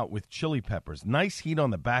Stout with chili peppers. Nice heat on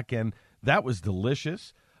the back end. That was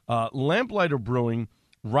delicious. Lamplighter Brewing,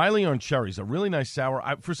 Riley on Cherries, a really nice sour.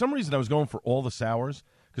 For some reason, I was going for all the sours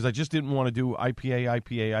because I just didn't want to do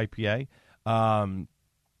IPA.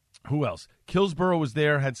 Who else? Killsborough was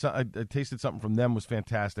there. I tasted something from them. Was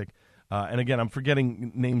fantastic. And again, I'm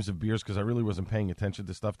forgetting names of beers because I really wasn't paying attention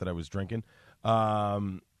to stuff that I was drinking.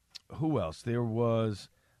 Who else? There was.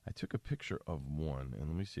 I took a picture of one, and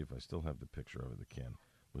let me see if I still have the picture of the can.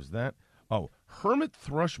 Was that? Oh, Hermit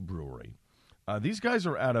Thrush Brewery. These guys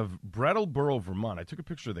are out of Brattleboro, Vermont. I took a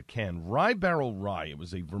picture of the can. Rye Barrel Rye. It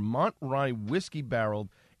was a Vermont rye whiskey barreled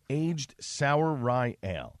aged sour rye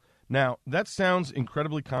ale. Now, that sounds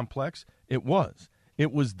incredibly complex. It was.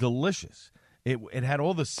 It was delicious. It had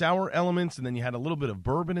all the sour elements, and then you had a little bit of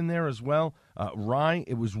bourbon in there as well. Rye.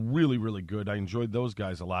 It was really, really good. I enjoyed those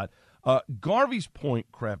guys a lot. Garvey's Point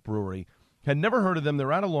Craft Brewery. Had never heard of them.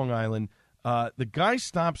 They're out of Long Island. The guy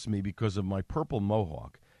stops me because of my purple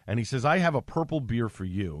mohawk. And he says, I have a purple beer for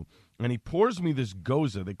you. And he pours me this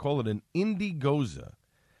Goza. They call it an Indie Goza.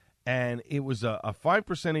 And it was a 5%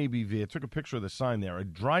 ABV. I took a picture of the sign there. A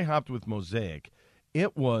dry hopped with Mosaic.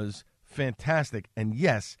 It was fantastic. And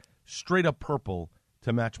yes, straight up purple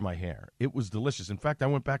to match my hair. It was delicious. In fact, I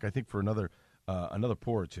went back, I think, for another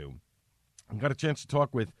pour or two. I got a chance to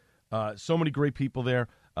talk with so many great people there.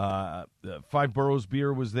 Five Boroughs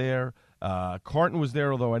Beer was there. Carton was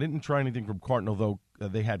there, although I didn't try anything from Carton, although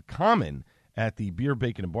they had Common at the Beer,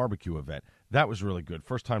 Bacon, and Barbecue event. That was really good.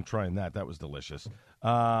 First time trying that. That was delicious.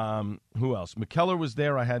 Who else? McKellar was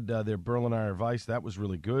there. I had their Berliner Weiss. That was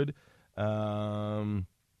really good. I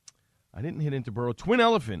didn't hit into Borough. Twin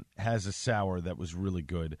Elephant has a sour that was really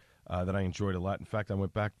good that I enjoyed a lot. In fact, I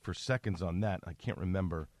went back for seconds on that. I can't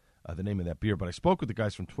remember the name of that beer, but I spoke with the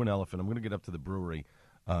guys from Twin Elephant. I'm going to get up to the brewery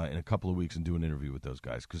in a couple of weeks and do an interview with those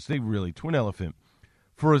guys because they really, Twin Elephant,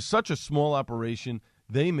 for such a small operation,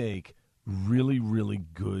 they make really, really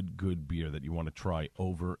good beer that you want to try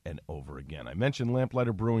over and over again. I mentioned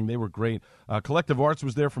Lamplighter Brewing. They were great. Collective Arts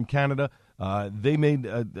was there from Canada. They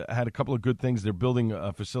had a couple of good things. They're building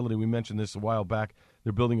a facility. We mentioned this a while back.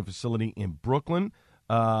 They're building a facility in Brooklyn.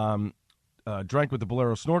 Drank with the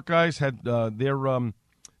Bolero Snort guys. Had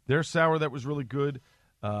their sour that was really good.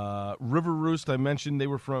 River Roost, I mentioned. They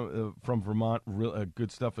were from Vermont.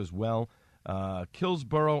 Good stuff as well.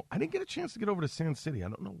 Killsborough. I didn't get a chance to get over to Sand City. I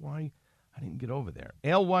don't know why I didn't get over there.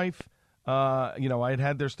 Alewife, I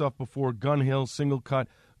had their stuff before. Gun Hill, Single Cut,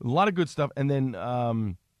 a lot of good stuff. And then,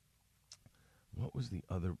 what was the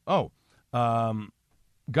other?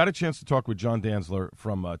 Got a chance to talk with John Danzler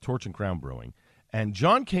from Torch and Crown Brewing. And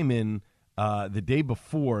John came in the day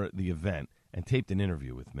before the event and taped an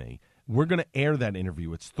interview with me. We're going to air that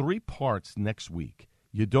interview. It's 3 parts next week.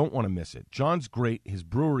 You don't want to miss it. John's great. His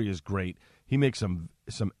brewery is great. He makes some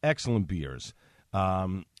excellent beers.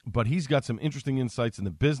 But he's got some interesting insights in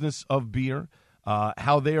the business of beer,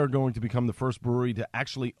 how they are going to become the first brewery to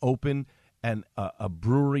actually open a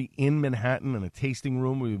brewery in Manhattan and a tasting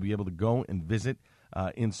room where you'll be able to go and visit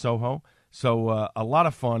in Soho. So a lot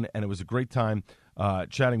of fun, and it was a great time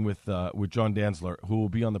chatting with John Danzler, who will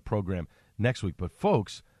be on the program next week. But,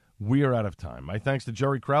 folks, we are out of time. My thanks to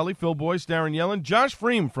Jerry Crowley, Phil Boyce, Darren Yellen, Josh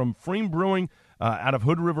Freem from Freem Brewing out of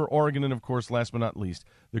Hood River, Oregon, and, of course, last but not least,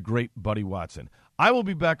 the great Buddy Watson. I will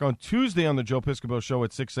be back on Tuesday on the Joe Piscopo Show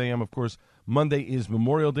at 6 a.m. Of course, Monday is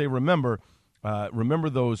Memorial Day. Remember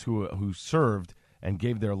those who served and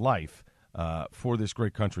gave their life for this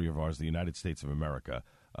great country of ours, the United States of America,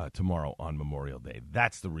 tomorrow on Memorial Day.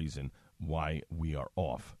 That's the reason why we are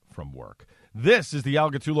off from work. This is the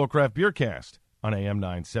Al Gattullo Craft Beer Cast on AM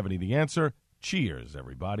 970 The Answer. Cheers,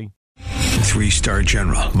 everybody. Three-star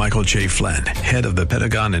General Michael J. Flynn, head of the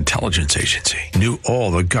Pentagon Intelligence Agency, knew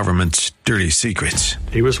all the government's dirty secrets.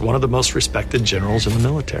 He was one of the most respected generals in the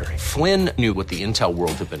military. Flynn knew what the intel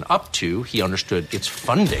world had been up to. He understood its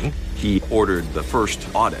funding. He ordered the first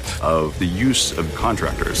audit of the use of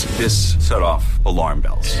contractors. This set off alarm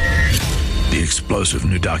bells. The explosive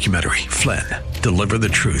new documentary, Flynn, Deliver the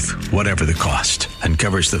Truth, Whatever the Cost,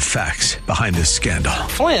 uncovers the facts behind this scandal.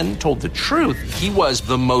 Flynn told the truth. He was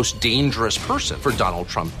the most dangerous person for Donald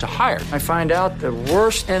Trump to hire. I find out the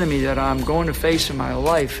worst enemy that I'm going to face in my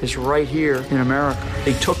life is right here in America.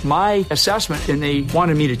 They took my assessment and they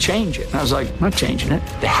wanted me to change it. And I was like, I'm not changing it.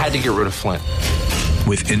 They had to get rid of Flynn.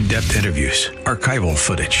 With in-depth interviews, archival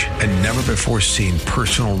footage, and never-before-seen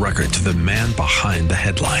personal records of the man behind the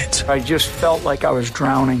headlines. I just felt like I was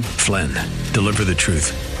drowning. Flynn, Deliver the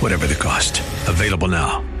Truth, Whatever the Cost. Available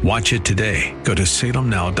now. Watch it today. Go to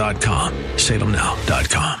salemnow.com.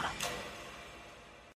 salemnow.com.